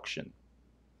destruction.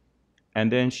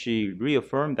 And then she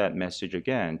reaffirmed that message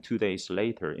again 2 days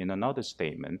later in another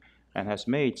statement, and has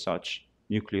made such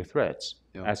nuclear threats,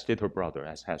 as did her brother,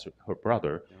 as has her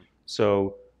brother.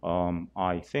 So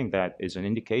I think that is an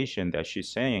indication that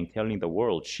she's telling the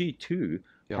world, she too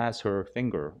has her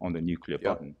finger on the nuclear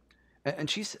button. And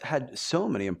she's had so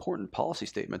many important policy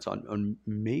statements on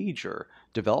major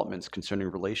developments concerning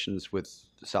relations with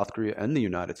South Korea and the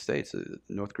United States,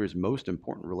 North Korea's most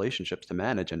important relationships to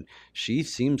manage. And she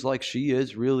seems like she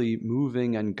is really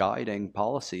moving and guiding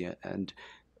policy and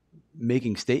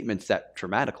making statements that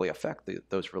dramatically affect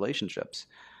those relationships.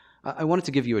 I wanted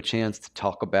to give you a chance to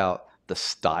talk about the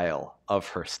style of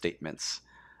her statements,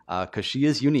 because she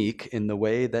is unique in the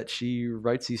way that she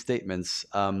writes these statements.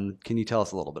 Can you tell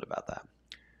us a little bit about that?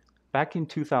 Back in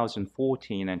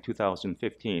 2014 and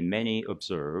 2015, many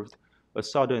observed a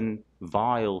sudden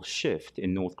vile shift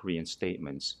in North Korean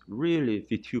statements, really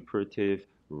vituperative,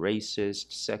 racist,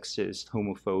 sexist,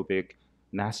 homophobic,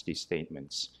 nasty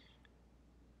statements.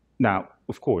 Now,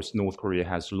 of course, North Korea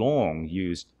has long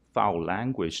used foul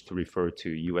language to refer to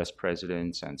US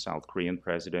presidents and South Korean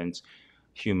presidents.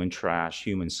 Human trash,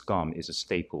 human scum is a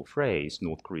staple phrase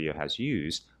North Korea has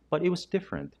used, but it was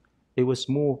different. It was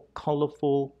more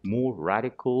colorful, more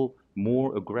radical,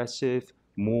 more aggressive,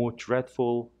 more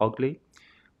dreadful, ugly.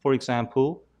 For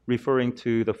example, referring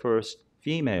to the first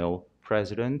female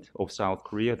president of South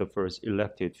Korea, the first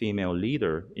elected female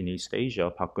leader in East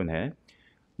Asia, Park Geun-hye,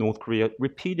 North Korea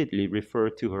repeatedly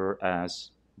referred to her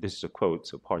as, this is a quote,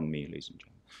 so pardon me, ladies and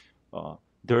gentlemen,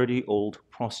 dirty old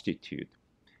prostitute,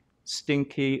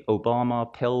 stinky Obama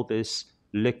pelvis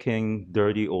licking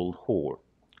dirty old whore.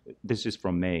 This is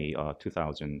from May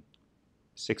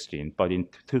 2016, but in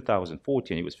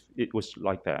 2014 it was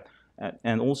like that.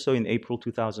 And also in April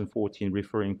 2014,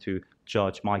 referring to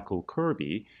Judge Michael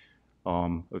Kirby,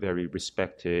 a very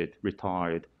respected,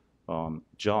 retired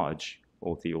judge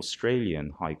of the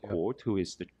Australian High Court, who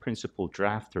is the principal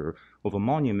drafter of a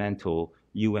monumental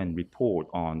UN report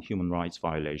on human rights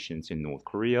violations in North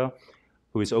Korea,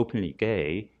 who is openly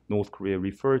gay. North Korea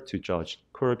referred to Judge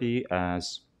Kirby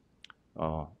as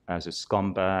a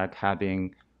scumbag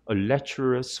having a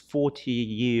lecherous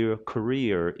 40-year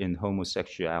career in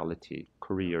homosexuality.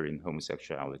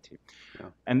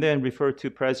 And then referred to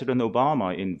President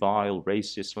Obama in vile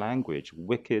racist language,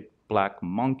 wicked black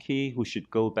monkey who should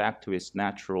go back to its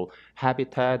natural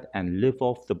habitat and live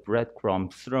off the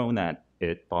breadcrumb thrown at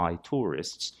it by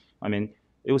tourists. I mean,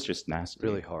 it was just nasty.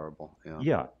 Really horrible.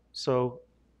 Yeah. So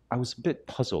I was a bit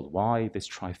puzzled. Why this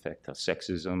trifecta?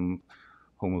 Sexism,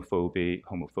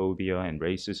 homophobia and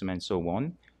racism and so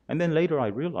on. And then later I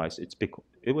realized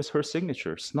it was her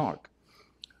signature, snark.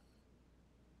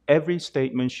 Every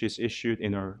statement she's issued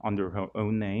under her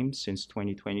own name since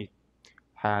 2020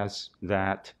 has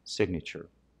that signature.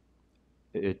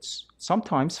 It's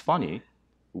sometimes funny,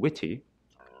 witty.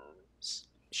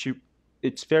 She,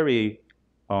 it's very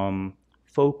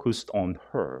focused on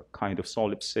her, kind of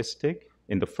solipsistic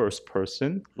in the first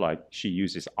person, like she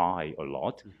uses I a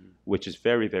lot, which is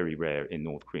very, very rare in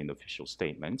North Korean official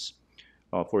statements.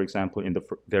 For example, in the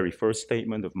very first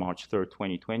statement of March 3rd,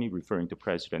 2020, referring to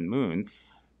President Moon,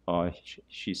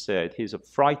 she said, he's a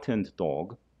frightened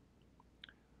dog,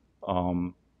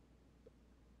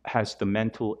 has the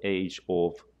mental age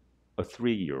of a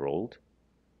 3-year-old,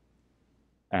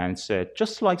 and said,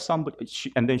 just like somebody,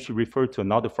 and then she referred to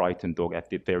another frightened dog at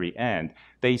the very end.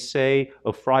 They say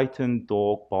a frightened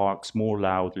dog barks more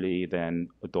loudly than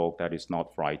a dog that is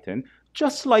not frightened,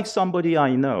 just like somebody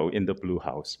I know in the Blue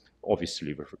House,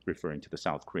 obviously referring to the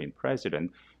South Korean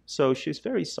president. So she's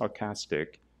very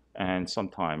sarcastic and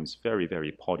sometimes very,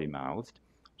 very potty-mouthed.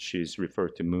 She's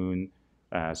referred to Moon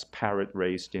as parrot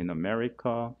raised in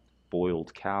America,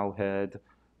 boiled cowhead,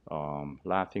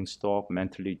 laughing stock,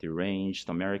 mentally deranged,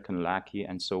 American lackey,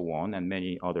 and so on, and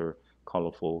many other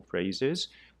colorful phrases.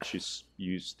 She's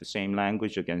used the same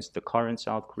language against the current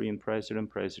South Korean president,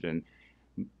 President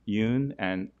Yoon,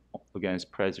 and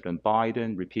against President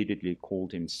Biden, repeatedly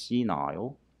called him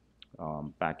senile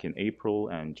back in April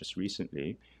and just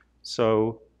recently.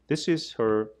 So this is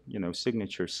her,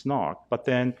 signature snark. But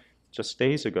then just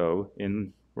days ago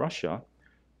in Russia,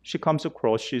 she comes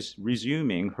across, she's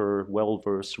resuming her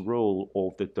well-versed role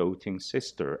of the doting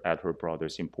sister at her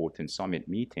brother's important summit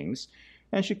meetings.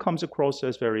 And she comes across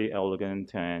as very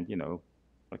elegant and,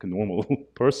 like a normal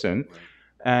person. Right.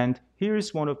 And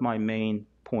here's one of my main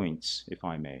points, if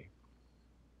I may.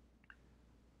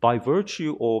 By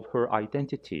virtue of her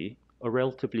identity, a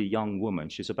relatively young woman,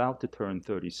 she's about to turn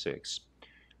 36,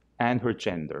 and her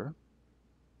gender,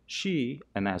 she,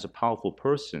 and as a powerful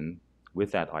person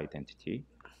with that identity,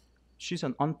 she's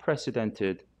an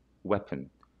unprecedented weapon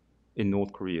in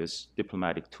North Korea's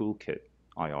diplomatic toolkit,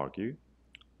 I argue.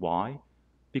 Why?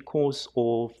 Because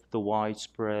of the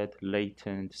widespread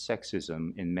latent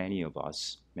sexism in many of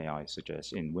us, may I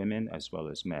suggest, in women as well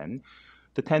as men,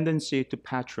 the tendency to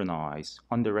patronize,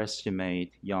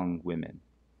 underestimate young women.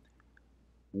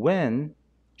 When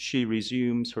she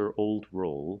resumes her old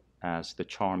role as the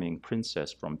charming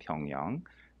princess from Pyongyang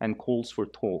and calls for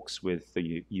talks with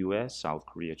the US, South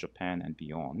Korea, Japan, and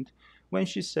beyond, when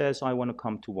she says, I want to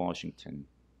come to Washington,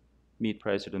 meet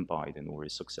President Biden or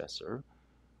his successor,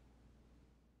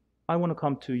 I want to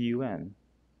come to UN,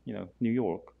 New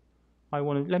York,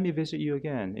 let me visit you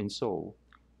again in Seoul.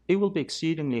 It will be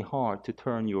exceedingly hard to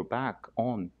turn your back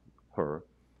on her,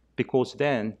 because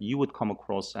then you would come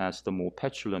across as the more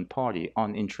petulant party,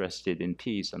 uninterested in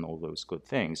peace and all those good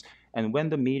things. And when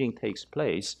the meeting takes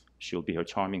place, she'll be her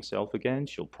charming self again.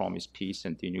 She'll promise peace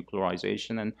and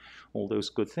denuclearization and all those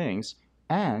good things.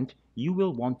 And you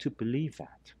will want to believe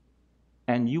that.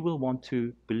 And you will want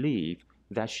to believe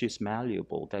that she's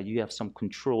malleable, that you have some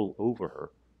control over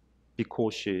her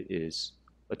because she is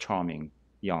a charming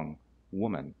young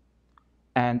woman.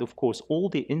 And of course, all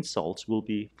the insults will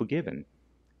be forgiven.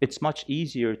 It's much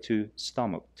easier to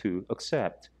stomach, to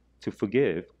accept, to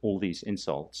forgive all these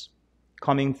insults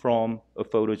coming from a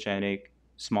photogenic,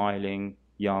 smiling,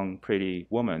 young, pretty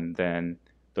woman than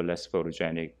the less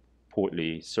photogenic,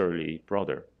 portly, surly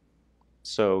brother.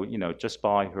 So, just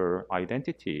by her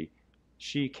identity,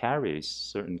 she carries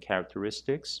certain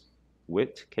characteristics,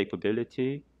 wit,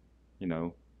 capability,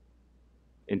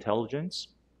 intelligence.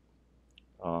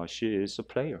 She is a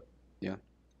player. Yeah.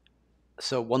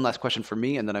 So one last question for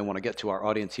me, and then I want to get to our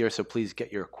audience here. So please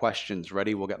get your questions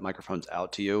ready. We'll get microphones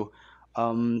out to you.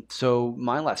 So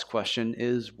my last question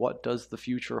is, what does the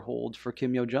future hold for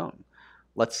Kim Yo Jong?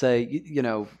 Let's say,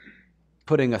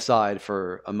 putting aside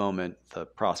for a moment the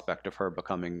prospect of her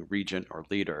becoming regent or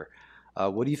leader,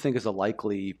 what do you think is a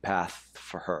likely path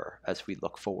for her as we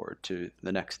look forward to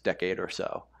the next decade or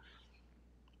so?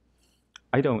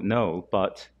 I don't know,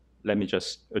 but let me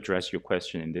just address your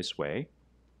question in this way.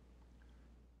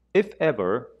 If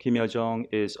ever Kim Yo Jong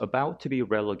is about to be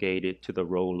relegated to the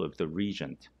role of the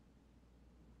regent,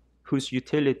 whose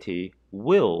utility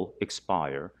will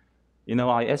expire,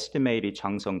 I estimated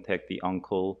Chang Sung-taek, the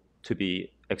uncle, to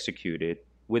be executed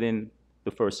within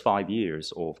the first 5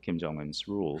 years of Kim Jong Un's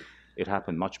rule. It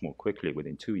happened much more quickly,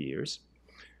 within 2 years.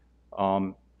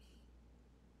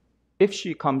 If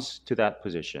she comes to that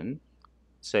position,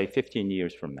 say 15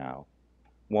 years from now,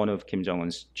 one of Kim Jong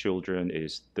Un's children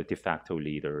is the de facto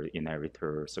leader,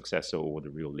 inheritor, successor, or the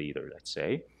real leader, let's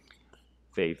say.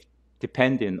 They've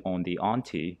depended on the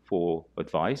auntie for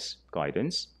advice,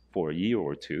 guidance for a year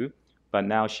or two, but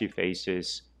now she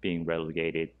faces being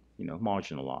relegated,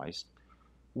 marginalized.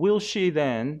 Will she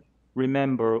then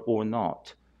remember or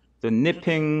not the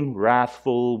nipping,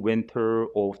 wrathful winter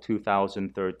of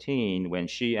 2013 when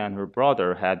she and her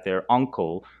brother had their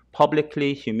uncle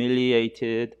publicly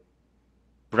humiliated,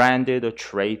 branded a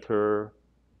traitor,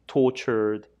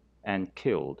 tortured, and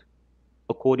killed?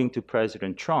 According to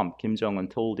President Trump, Kim Jong Un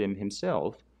told him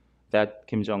himself that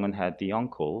Kim Jong Un had the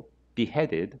uncle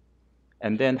beheaded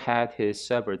and then had his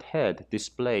severed head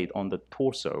displayed on the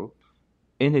torso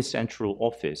in his central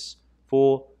office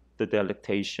for the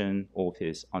delectation of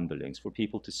his underlings, for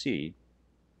people to see.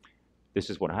 This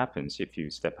is what happens if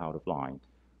you step out of line.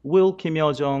 Will Kim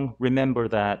Yo Jong remember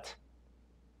that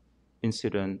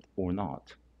incident or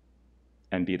not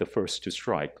and be the first to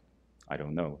strike? I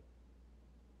don't know.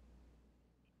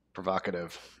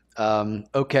 Provocative.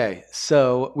 Okay,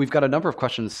 so we've got a number of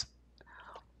questions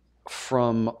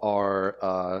from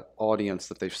our audience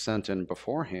that they've sent in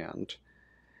beforehand.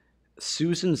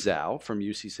 Susan Zhao from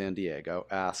UC San Diego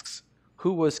asks,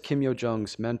 who was Kim Yo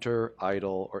Jong's mentor,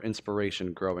 idol, or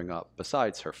inspiration growing up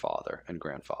besides her father and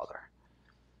grandfather?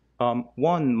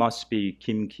 One must be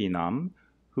Kim Ki-nam,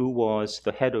 who was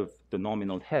the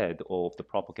nominal head of the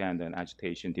propaganda and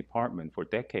agitation department for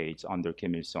decades under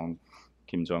Kim Il-sung,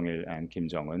 Kim Jong-il, and Kim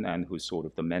Jong-un, and who's sort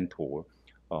of the mentor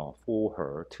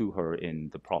to her in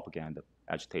the propaganda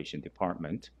agitation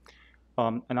department.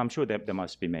 And I'm sure that there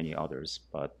must be many others,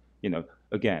 but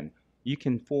again, you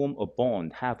can form a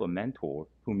bond, have a mentor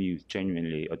whom you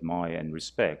genuinely admire and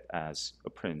respect as a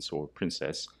prince or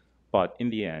princess, but in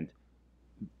the end,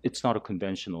 it's not a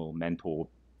conventional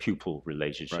mentor-pupil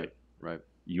relationship. Right.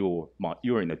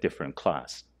 You're in a different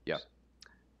class. Yeah.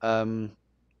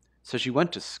 So she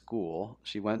went to school.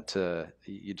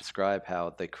 You describe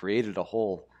how they created a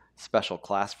whole special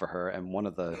class for her, and one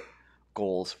of the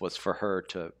goals was for her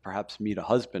to perhaps meet a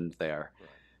husband there. Right.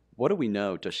 What do we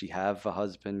know? Does she have a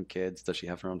husband, kids? Does she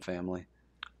have her own family?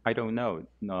 I don't know.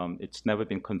 It's never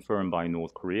been confirmed by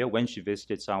North Korea. When she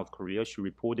visited South Korea, she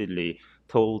reportedly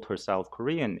told her South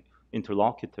Korean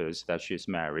interlocutors that she's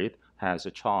married, has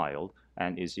a child,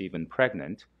 and is even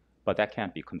pregnant, but that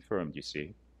can't be confirmed, you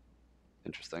see.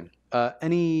 Interesting.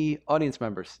 Any audience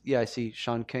members? Yeah, I see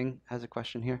Sean King has a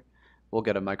question here. We'll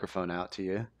get a microphone out to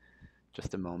you.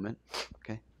 Just a moment.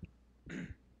 Okay.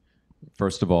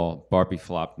 First of all, Barbie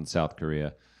flopped in South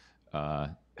Korea.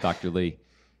 Dr. Lee,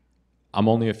 I'm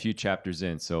only a few chapters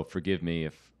in, so forgive me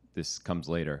if this comes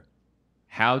later.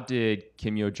 How did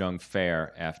Kim Yo Jong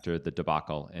fare after the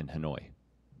debacle in Hanoi?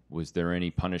 Was there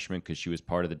any punishment because she was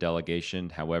part of the delegation,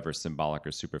 however symbolic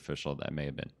or superficial that may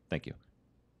have been? Thank you.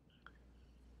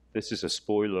 This is a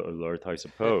spoiler alert, I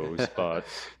suppose, but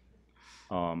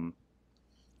the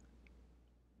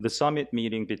summit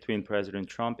meeting between President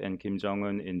Trump and Kim Jong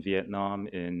Un in Vietnam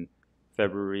in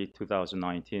February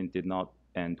 2019 did not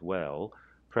end well.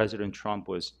 President Trump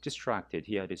was distracted.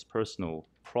 He had his personal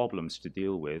problems to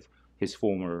deal with. His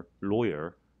former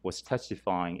lawyer was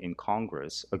testifying in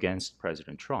Congress against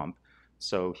President Trump.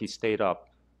 So he stayed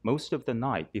up most of the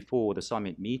night before the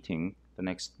summit meeting the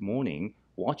next morning,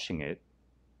 watching it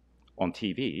on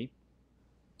TV.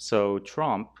 So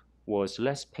Trump was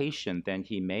less patient than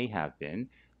he may have been.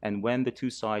 And when the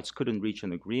two sides couldn't reach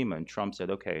an agreement, Trump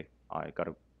said, okay, I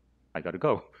gotta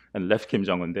go, and left Kim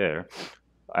Jong-un there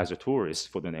as a tourist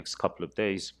for the next couple of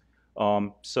days.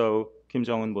 So Kim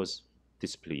Jong-un was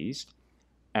displeased,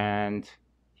 and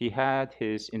he had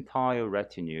his entire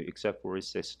retinue, except for his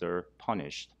sister,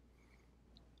 punished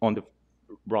on the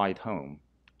ride home.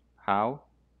 How?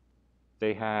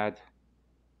 They had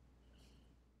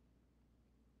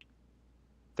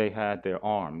their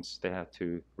arms, they had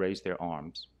to raise their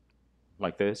arms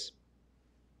like this.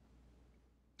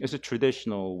 It's a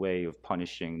traditional way of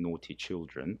punishing naughty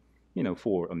children,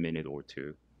 for a minute or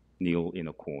two, kneel in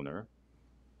a corner.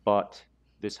 But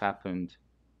this happened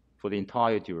for the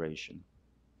entire duration,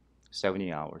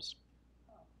 70 hours.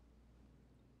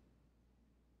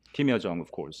 Kim Yo Jong,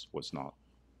 of course, was not.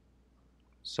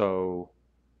 So,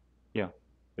 yeah,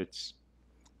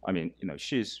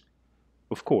 she's,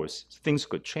 of course, things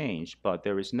could change, but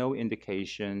there is no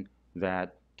indication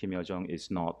that Kim Yo Jong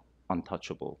is not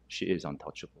untouchable. She is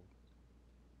untouchable.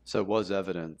 So it was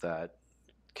evident that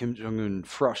Kim Jong Un,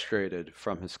 frustrated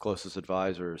from his closest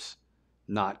advisors,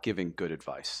 not giving good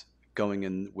advice, going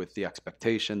in with the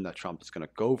expectation that Trump is going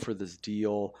to go for this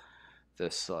deal,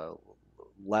 this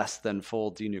less than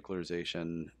full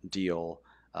denuclearization deal,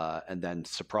 and then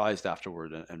surprised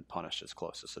afterward and punished his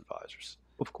closest advisors.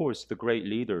 Of course, the great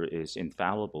leader is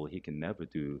infallible. He can never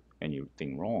do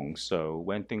anything wrong. So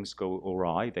when things go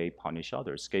awry, they punish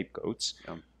others, scapegoats.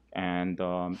 Yeah. And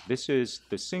this is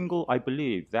the single, I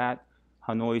believe, that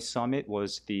Hanoi summit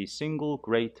was the single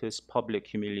greatest public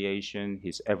humiliation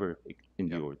he's ever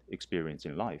endured, experienced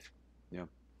in life. Yeah.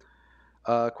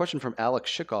 Question from Alex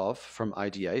Shikov from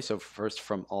IDA. So first,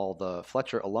 from all the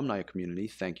Fletcher alumni community,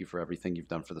 thank you for everything you've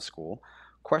done for the school.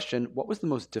 Question, what was the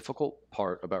most difficult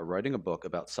part about writing a book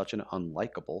about such an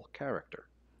unlikable character?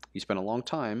 You spent a long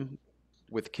time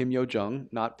with Kim Yo Jong,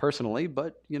 not personally,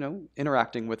 but,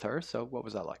 interacting with her. So what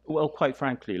was that like? Well, quite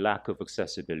frankly, lack of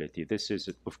accessibility. This is,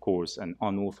 of course, an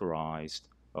unauthorized,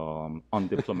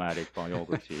 undiplomatic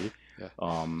biography. Yeah.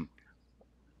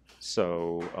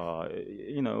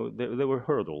 There were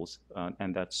hurdles,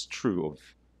 and that's true of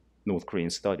North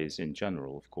Korean studies in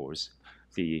general, of course.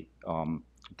 The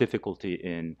difficulty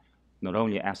in not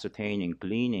only ascertaining,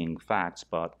 gleaning facts,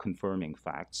 but confirming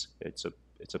facts. It's a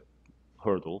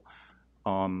hurdle.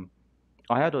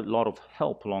 I had a lot of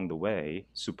help along the way,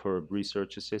 superb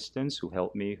research assistants who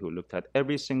helped me, who looked at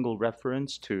every single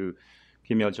reference to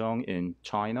Kim Yo Jong in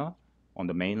China, on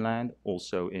the mainland,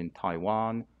 also in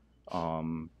Taiwan.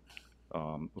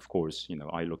 Of course,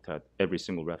 I looked at every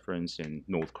single reference in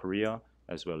North Korea,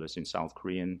 as well as in South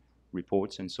Korean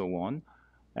reports and so on.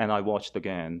 And I watched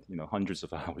again, hundreds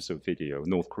of hours of video,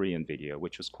 North Korean video,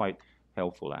 which was quite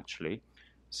helpful actually.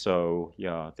 So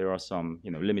yeah, there are some,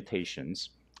 limitations,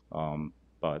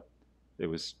 but it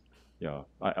was,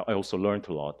 I also learned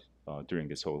a lot during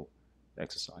this whole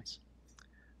exercise.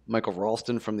 Michael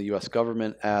Ralston from the U.S.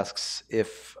 government asks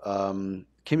if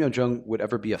Kim Yo Jong would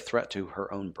ever be a threat to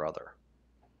her own brother.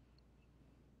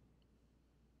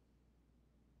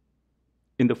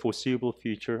 In the foreseeable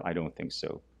future, I don't think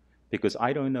so. Because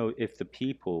I don't know if the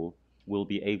people will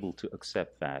be able to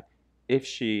accept that. If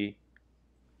she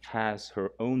has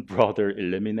her own brother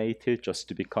eliminated just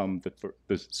to become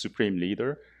the supreme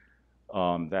leader,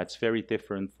 that's very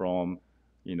different from,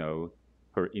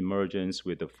 her emergence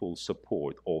with the full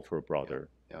support of her brother.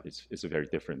 Yeah. It's a very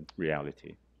different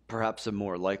reality. Perhaps a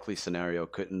more likely scenario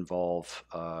could involve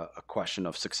a question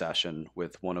of succession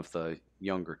with one of the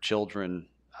younger children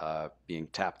being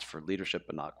tapped for leadership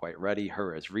but not quite ready,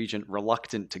 her as regent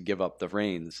reluctant to give up the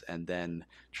reins, and then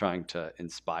trying to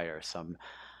inspire some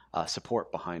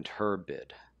support behind her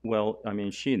bid. Well, I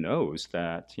mean, she knows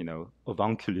that,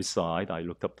 avunculicide, I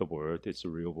looked up the word, it's a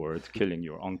real word, killing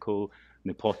your uncle,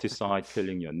 nepoticide,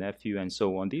 killing your nephew, and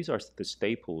so on. These are the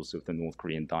staples of the North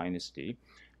Korean dynasty.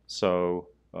 So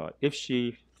if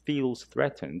she feels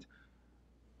threatened,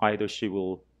 either she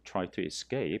will try to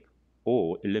escape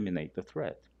or eliminate the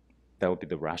threat. That would be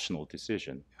the rational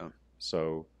decision. Yeah.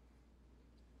 So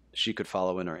she could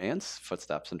follow in her aunt's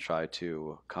footsteps and try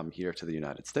to come here to the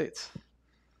United States.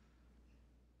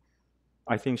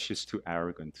 I think she's too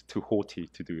arrogant, too haughty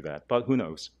to do that, but who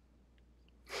knows?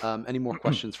 Any more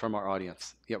questions from our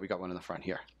audience? Yeah, we got one in the front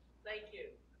here. Thank you.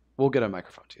 We'll get a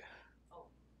microphone to you.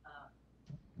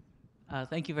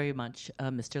 Thank you very much,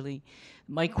 Mr. Lee.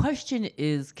 My question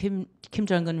is, Kim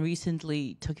Jong Un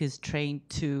recently took his train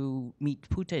to meet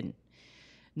Putin.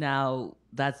 Now,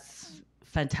 that's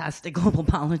fantastic global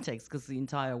politics because the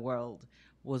entire world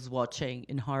was watching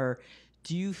in horror.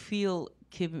 Do you feel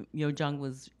Kim Yo Jong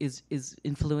is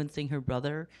influencing her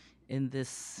brother in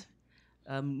this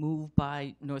move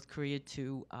by North Korea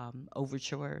to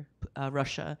overture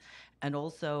Russia? And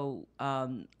also,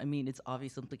 its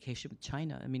obvious implication with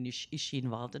China. Is she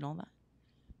involved in all that?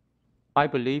 I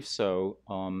believe so.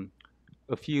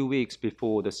 A few weeks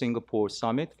before the Singapore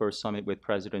summit, first summit with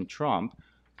President Trump,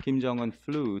 Kim Jong Un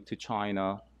flew to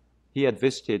China. He had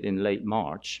visited in late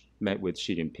March, met with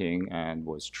Xi Jinping, and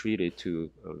was treated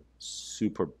to a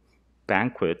super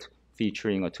banquet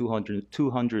featuring a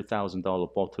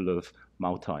 $200,000 bottle of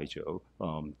Mao Taijiu,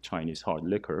 Chinese hard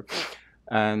liquor.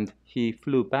 And he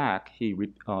flew back.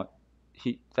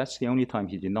 That's the only time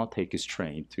he did not take his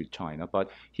train to China, but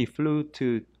he flew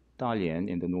to Dalian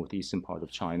in the northeastern part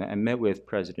of China and met with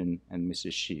President and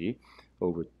Mrs. Xi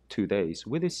over 2 days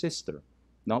with his sister,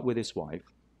 not with his wife.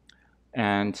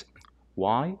 And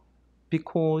why?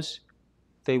 Because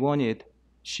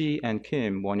Xi and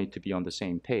Kim wanted to be on the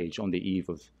same page on the eve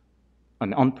of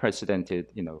an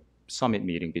unprecedented, summit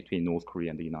meeting between North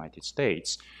Korea and the United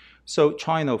States. So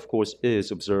China, of course,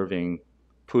 is observing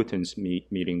Putin's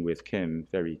meeting with Kim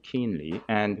very keenly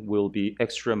and will be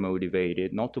extra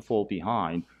motivated not to fall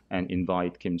behind and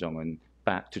invite Kim Jong Un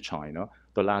back to China.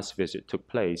 The last visit took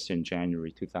place in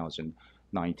January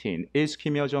 2019. Is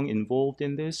Kim Yo Jong involved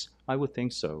in this? I would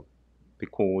think so,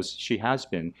 because she has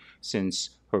been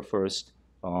since her first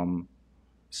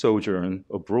sojourn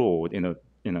abroad in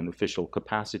an official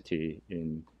capacity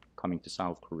in coming to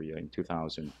South Korea in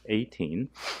 2018.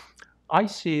 I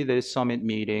see this summit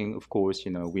meeting, of course,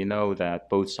 we know that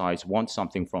both sides want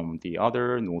something from the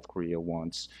other. North Korea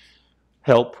wants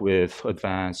help with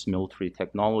advanced military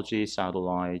technology,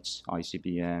 satellites,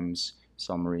 ICBMs,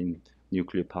 submarine,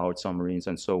 nuclear-powered submarines,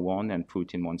 and so on, and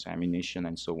Putin wants ammunition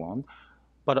and so on.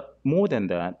 But more than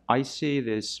that, I see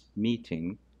this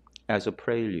meeting as a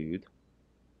prelude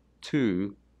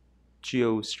to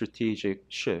geostrategic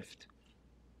shift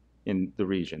in the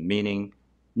region, meaning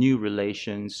new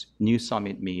relations, new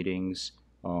summit meetings,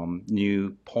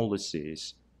 new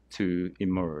policies to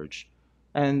emerge.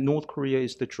 And North Korea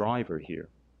is the driver here.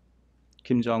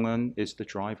 Kim Jong Un is the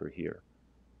driver here.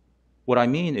 What I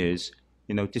mean is,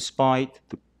 despite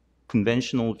the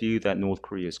conventional view that North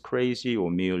Korea is crazy or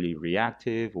merely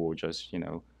reactive or just,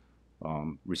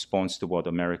 responds to what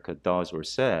America does or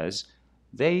says,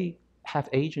 they have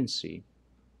agency.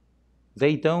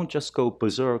 They don't just go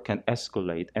berserk and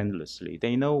escalate endlessly.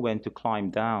 They know when to climb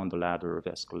down the ladder of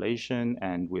escalation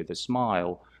and with a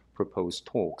smile propose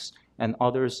talks. And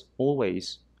others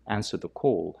always answer the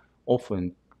call,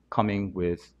 often coming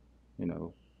with,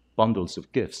 bundles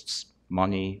of gifts,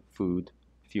 money, food,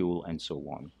 fuel, and so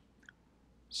on.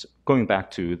 So going back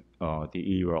to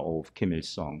the era of Kim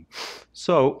Il-sung.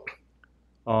 So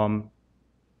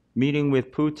meeting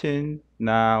with Putin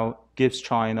now gives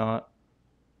China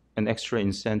an extra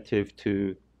incentive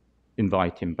to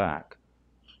invite him back.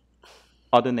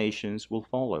 Other nations will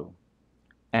follow.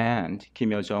 And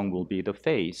Kim Yo Jong will be the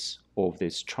face of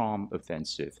this charm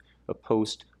offensive, a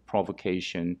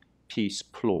post-provocation peace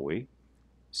ploy.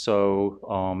 So,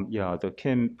 the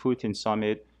Kim-Putin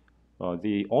summit,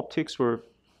 the optics were,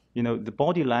 the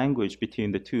body language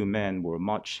between the two men were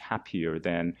much happier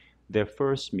than their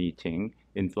first meeting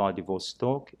in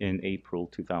Vladivostok in April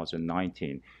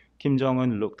 2019. Kim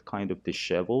Jong-un looked kind of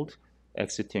disheveled,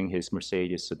 exiting his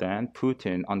Mercedes sedan.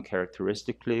 Putin,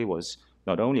 uncharacteristically, was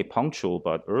not only punctual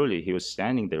but early. He was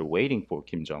standing there waiting for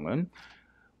Kim Jong-un.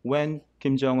 When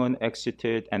Kim Jong-un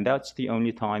exited, and that's the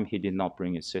only time he did not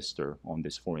bring his sister on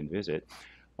this foreign visit,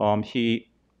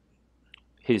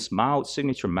 his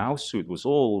signature Mao suit was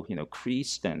all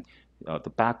creased, and the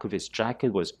back of his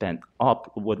jacket was bent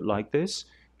up like this,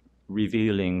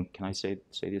 revealing, can I say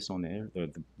this on air,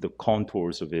 the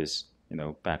contours of his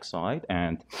backside.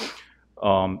 And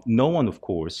no one, of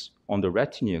course, on the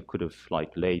retinue could have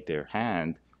laid their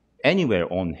hand anywhere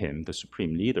on him, the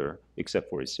supreme leader,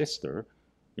 except for his sister.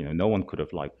 No one could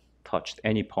have touched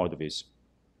any part of his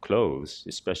clothes,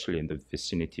 especially in the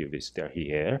vicinity of his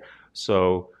derriere.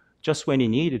 So just when he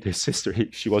needed his sister,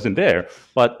 she wasn't there.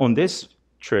 But on this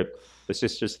trip, the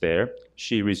sister's there.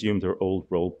 She resumed her old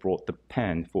role, brought the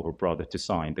pen for her brother to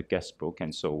sign the guest book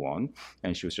and so on.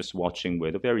 And she was just watching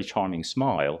with a very charming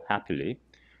smile, happily.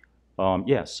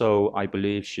 So I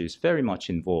believe she's very much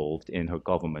involved in her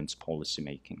government's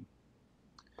policymaking.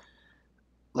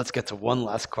 Let's get to one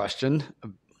last question.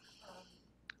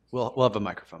 We'll have a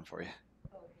microphone for you.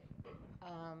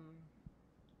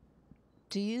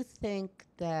 Do you think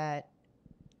that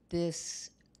this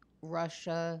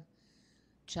Russia,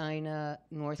 China,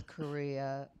 North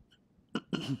Korea,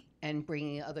 and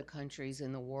bringing other countries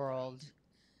in the world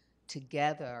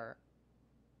together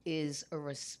is a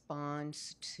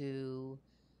response to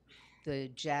the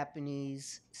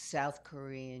Japanese, South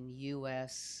Korean,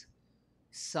 U.S.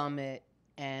 summit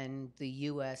and the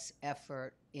U.S.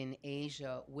 effort in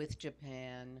Asia with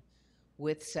Japan,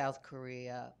 with South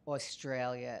Korea,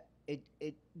 Australia,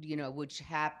 which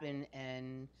happened,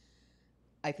 and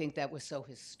I think that was so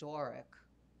historic,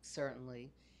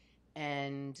 certainly.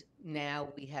 And now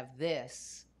we have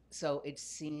this, so it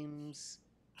seems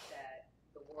that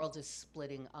the world is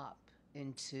splitting up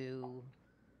into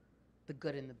the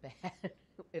good and the bad,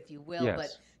 if you will. Yes.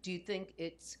 But do you think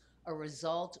it's a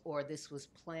result, or this was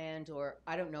planned, or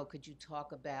I don't know, could you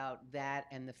talk about that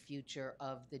and the future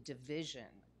of the division,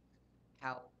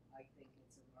 how I think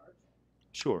it's emerging?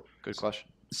 Sure. Good question.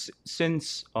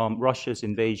 Since Russia's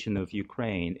invasion of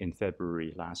Ukraine in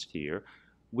February last year,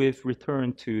 we've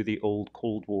returned to the old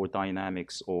Cold War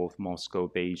dynamics of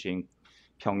Moscow, Beijing,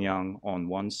 Pyongyang on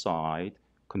one side,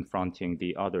 confronting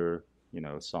the other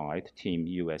side, Team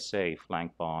USA,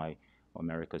 flanked by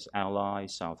America's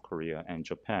allies, South Korea and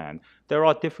Japan. There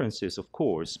are differences, of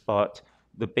course, but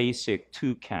the basic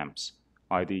two camps,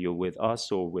 either you're with us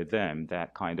or with them,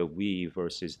 that kind of we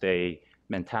versus they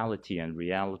mentality and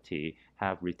reality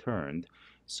have returned.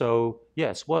 So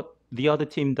yes, what the other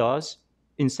team does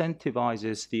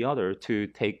incentivizes the other to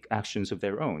take actions of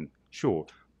their own. Sure.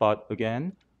 But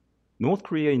again, North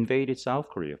Korea invaded South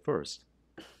Korea first.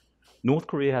 North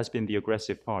Korea has been the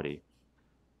aggressive party.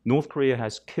 North Korea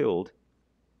has killed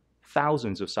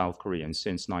thousands of South Koreans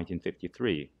since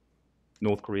 1953.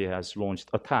 North Korea has launched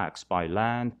attacks by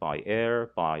land, by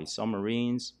air, by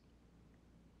submarines.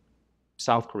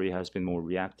 South Korea has been more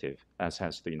reactive, as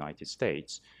has the United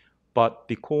States. But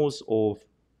because of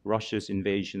Russia's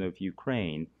invasion of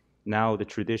Ukraine, now the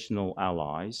traditional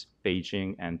allies,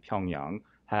 Beijing and Pyongyang,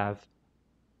 have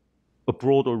a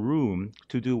broader room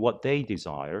to do what they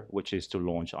desire, which is to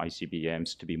launch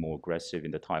ICBMs, to be more aggressive in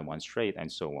the Taiwan Strait, and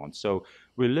so on. So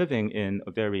we're living in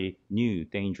a very new,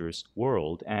 dangerous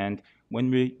world. And when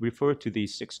we refer to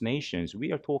these 6 nations,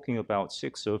 we are talking about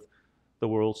 6 of the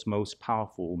world's most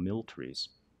powerful militaries.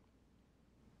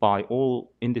 By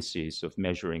all indices of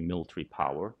measuring military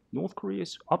power, North Korea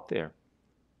is up there.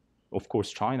 Of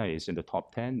course, China is in the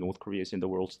top 10. North Korea is in the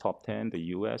world's top 10. The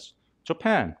US,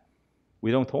 Japan. We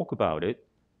don't talk about it,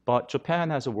 but Japan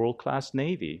has a world-class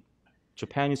navy.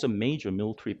 Japan is a major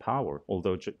military power,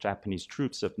 although Japanese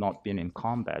troops have not been in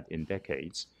combat in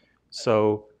decades.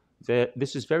 So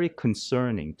this is very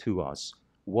concerning to us,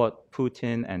 what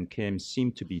Putin and Kim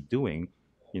seem to be doing,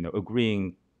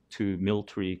 agreeing to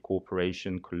military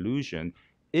cooperation collusion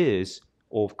is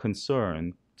of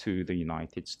concern to the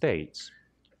United States.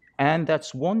 And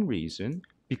that's one reason,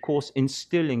 because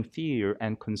instilling fear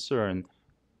and concern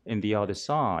in the other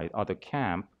side, other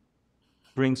camp,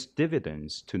 brings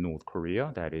dividends to North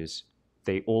Korea. That is,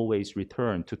 they always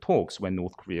return to talks when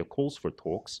North Korea calls for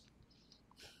talks.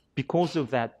 Because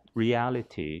of that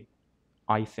reality,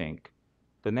 I think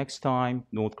the next time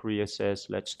North Korea says,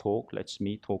 let's talk, let's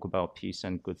meet, talk about peace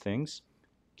and good things,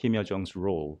 Kim Yo Jong's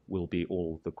role will be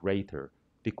all the greater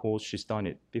because she's done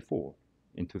it before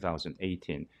in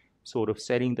 2018, sort of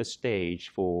setting the stage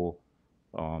for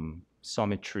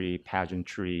symmetry,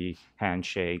 pageantry,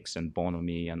 handshakes, and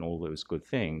bonhomie, and all those good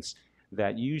things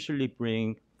that usually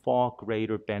bring far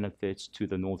greater benefits to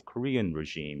the North Korean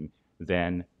regime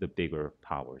than the bigger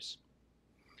powers.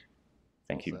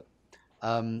 Thank you.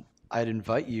 I'd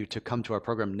invite you to come to our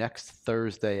program next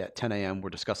Thursday at 10 a.m. We're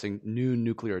discussing new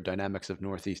nuclear dynamics of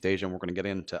Northeast Asia, and we're going to get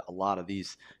into a lot of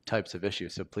these types of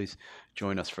issues. So please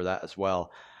join us for that as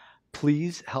well.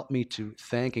 Please help me to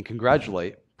thank and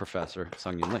congratulate Professor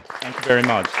Sung-Yoon Lee. Thank you very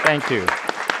much. Thank you.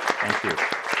 Thank you.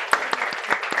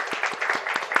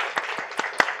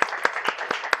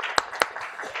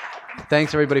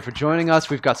 Thanks, everybody, for joining us.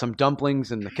 We've got some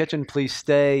dumplings in the kitchen. Please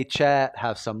stay, chat,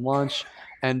 have some lunch.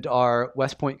 And our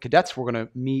West Point cadets, we're going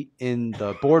to meet in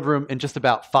the boardroom in just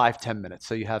about 5-10 minutes.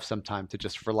 So you have some time to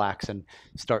just relax and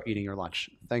start eating your lunch.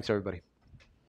 Thanks, everybody.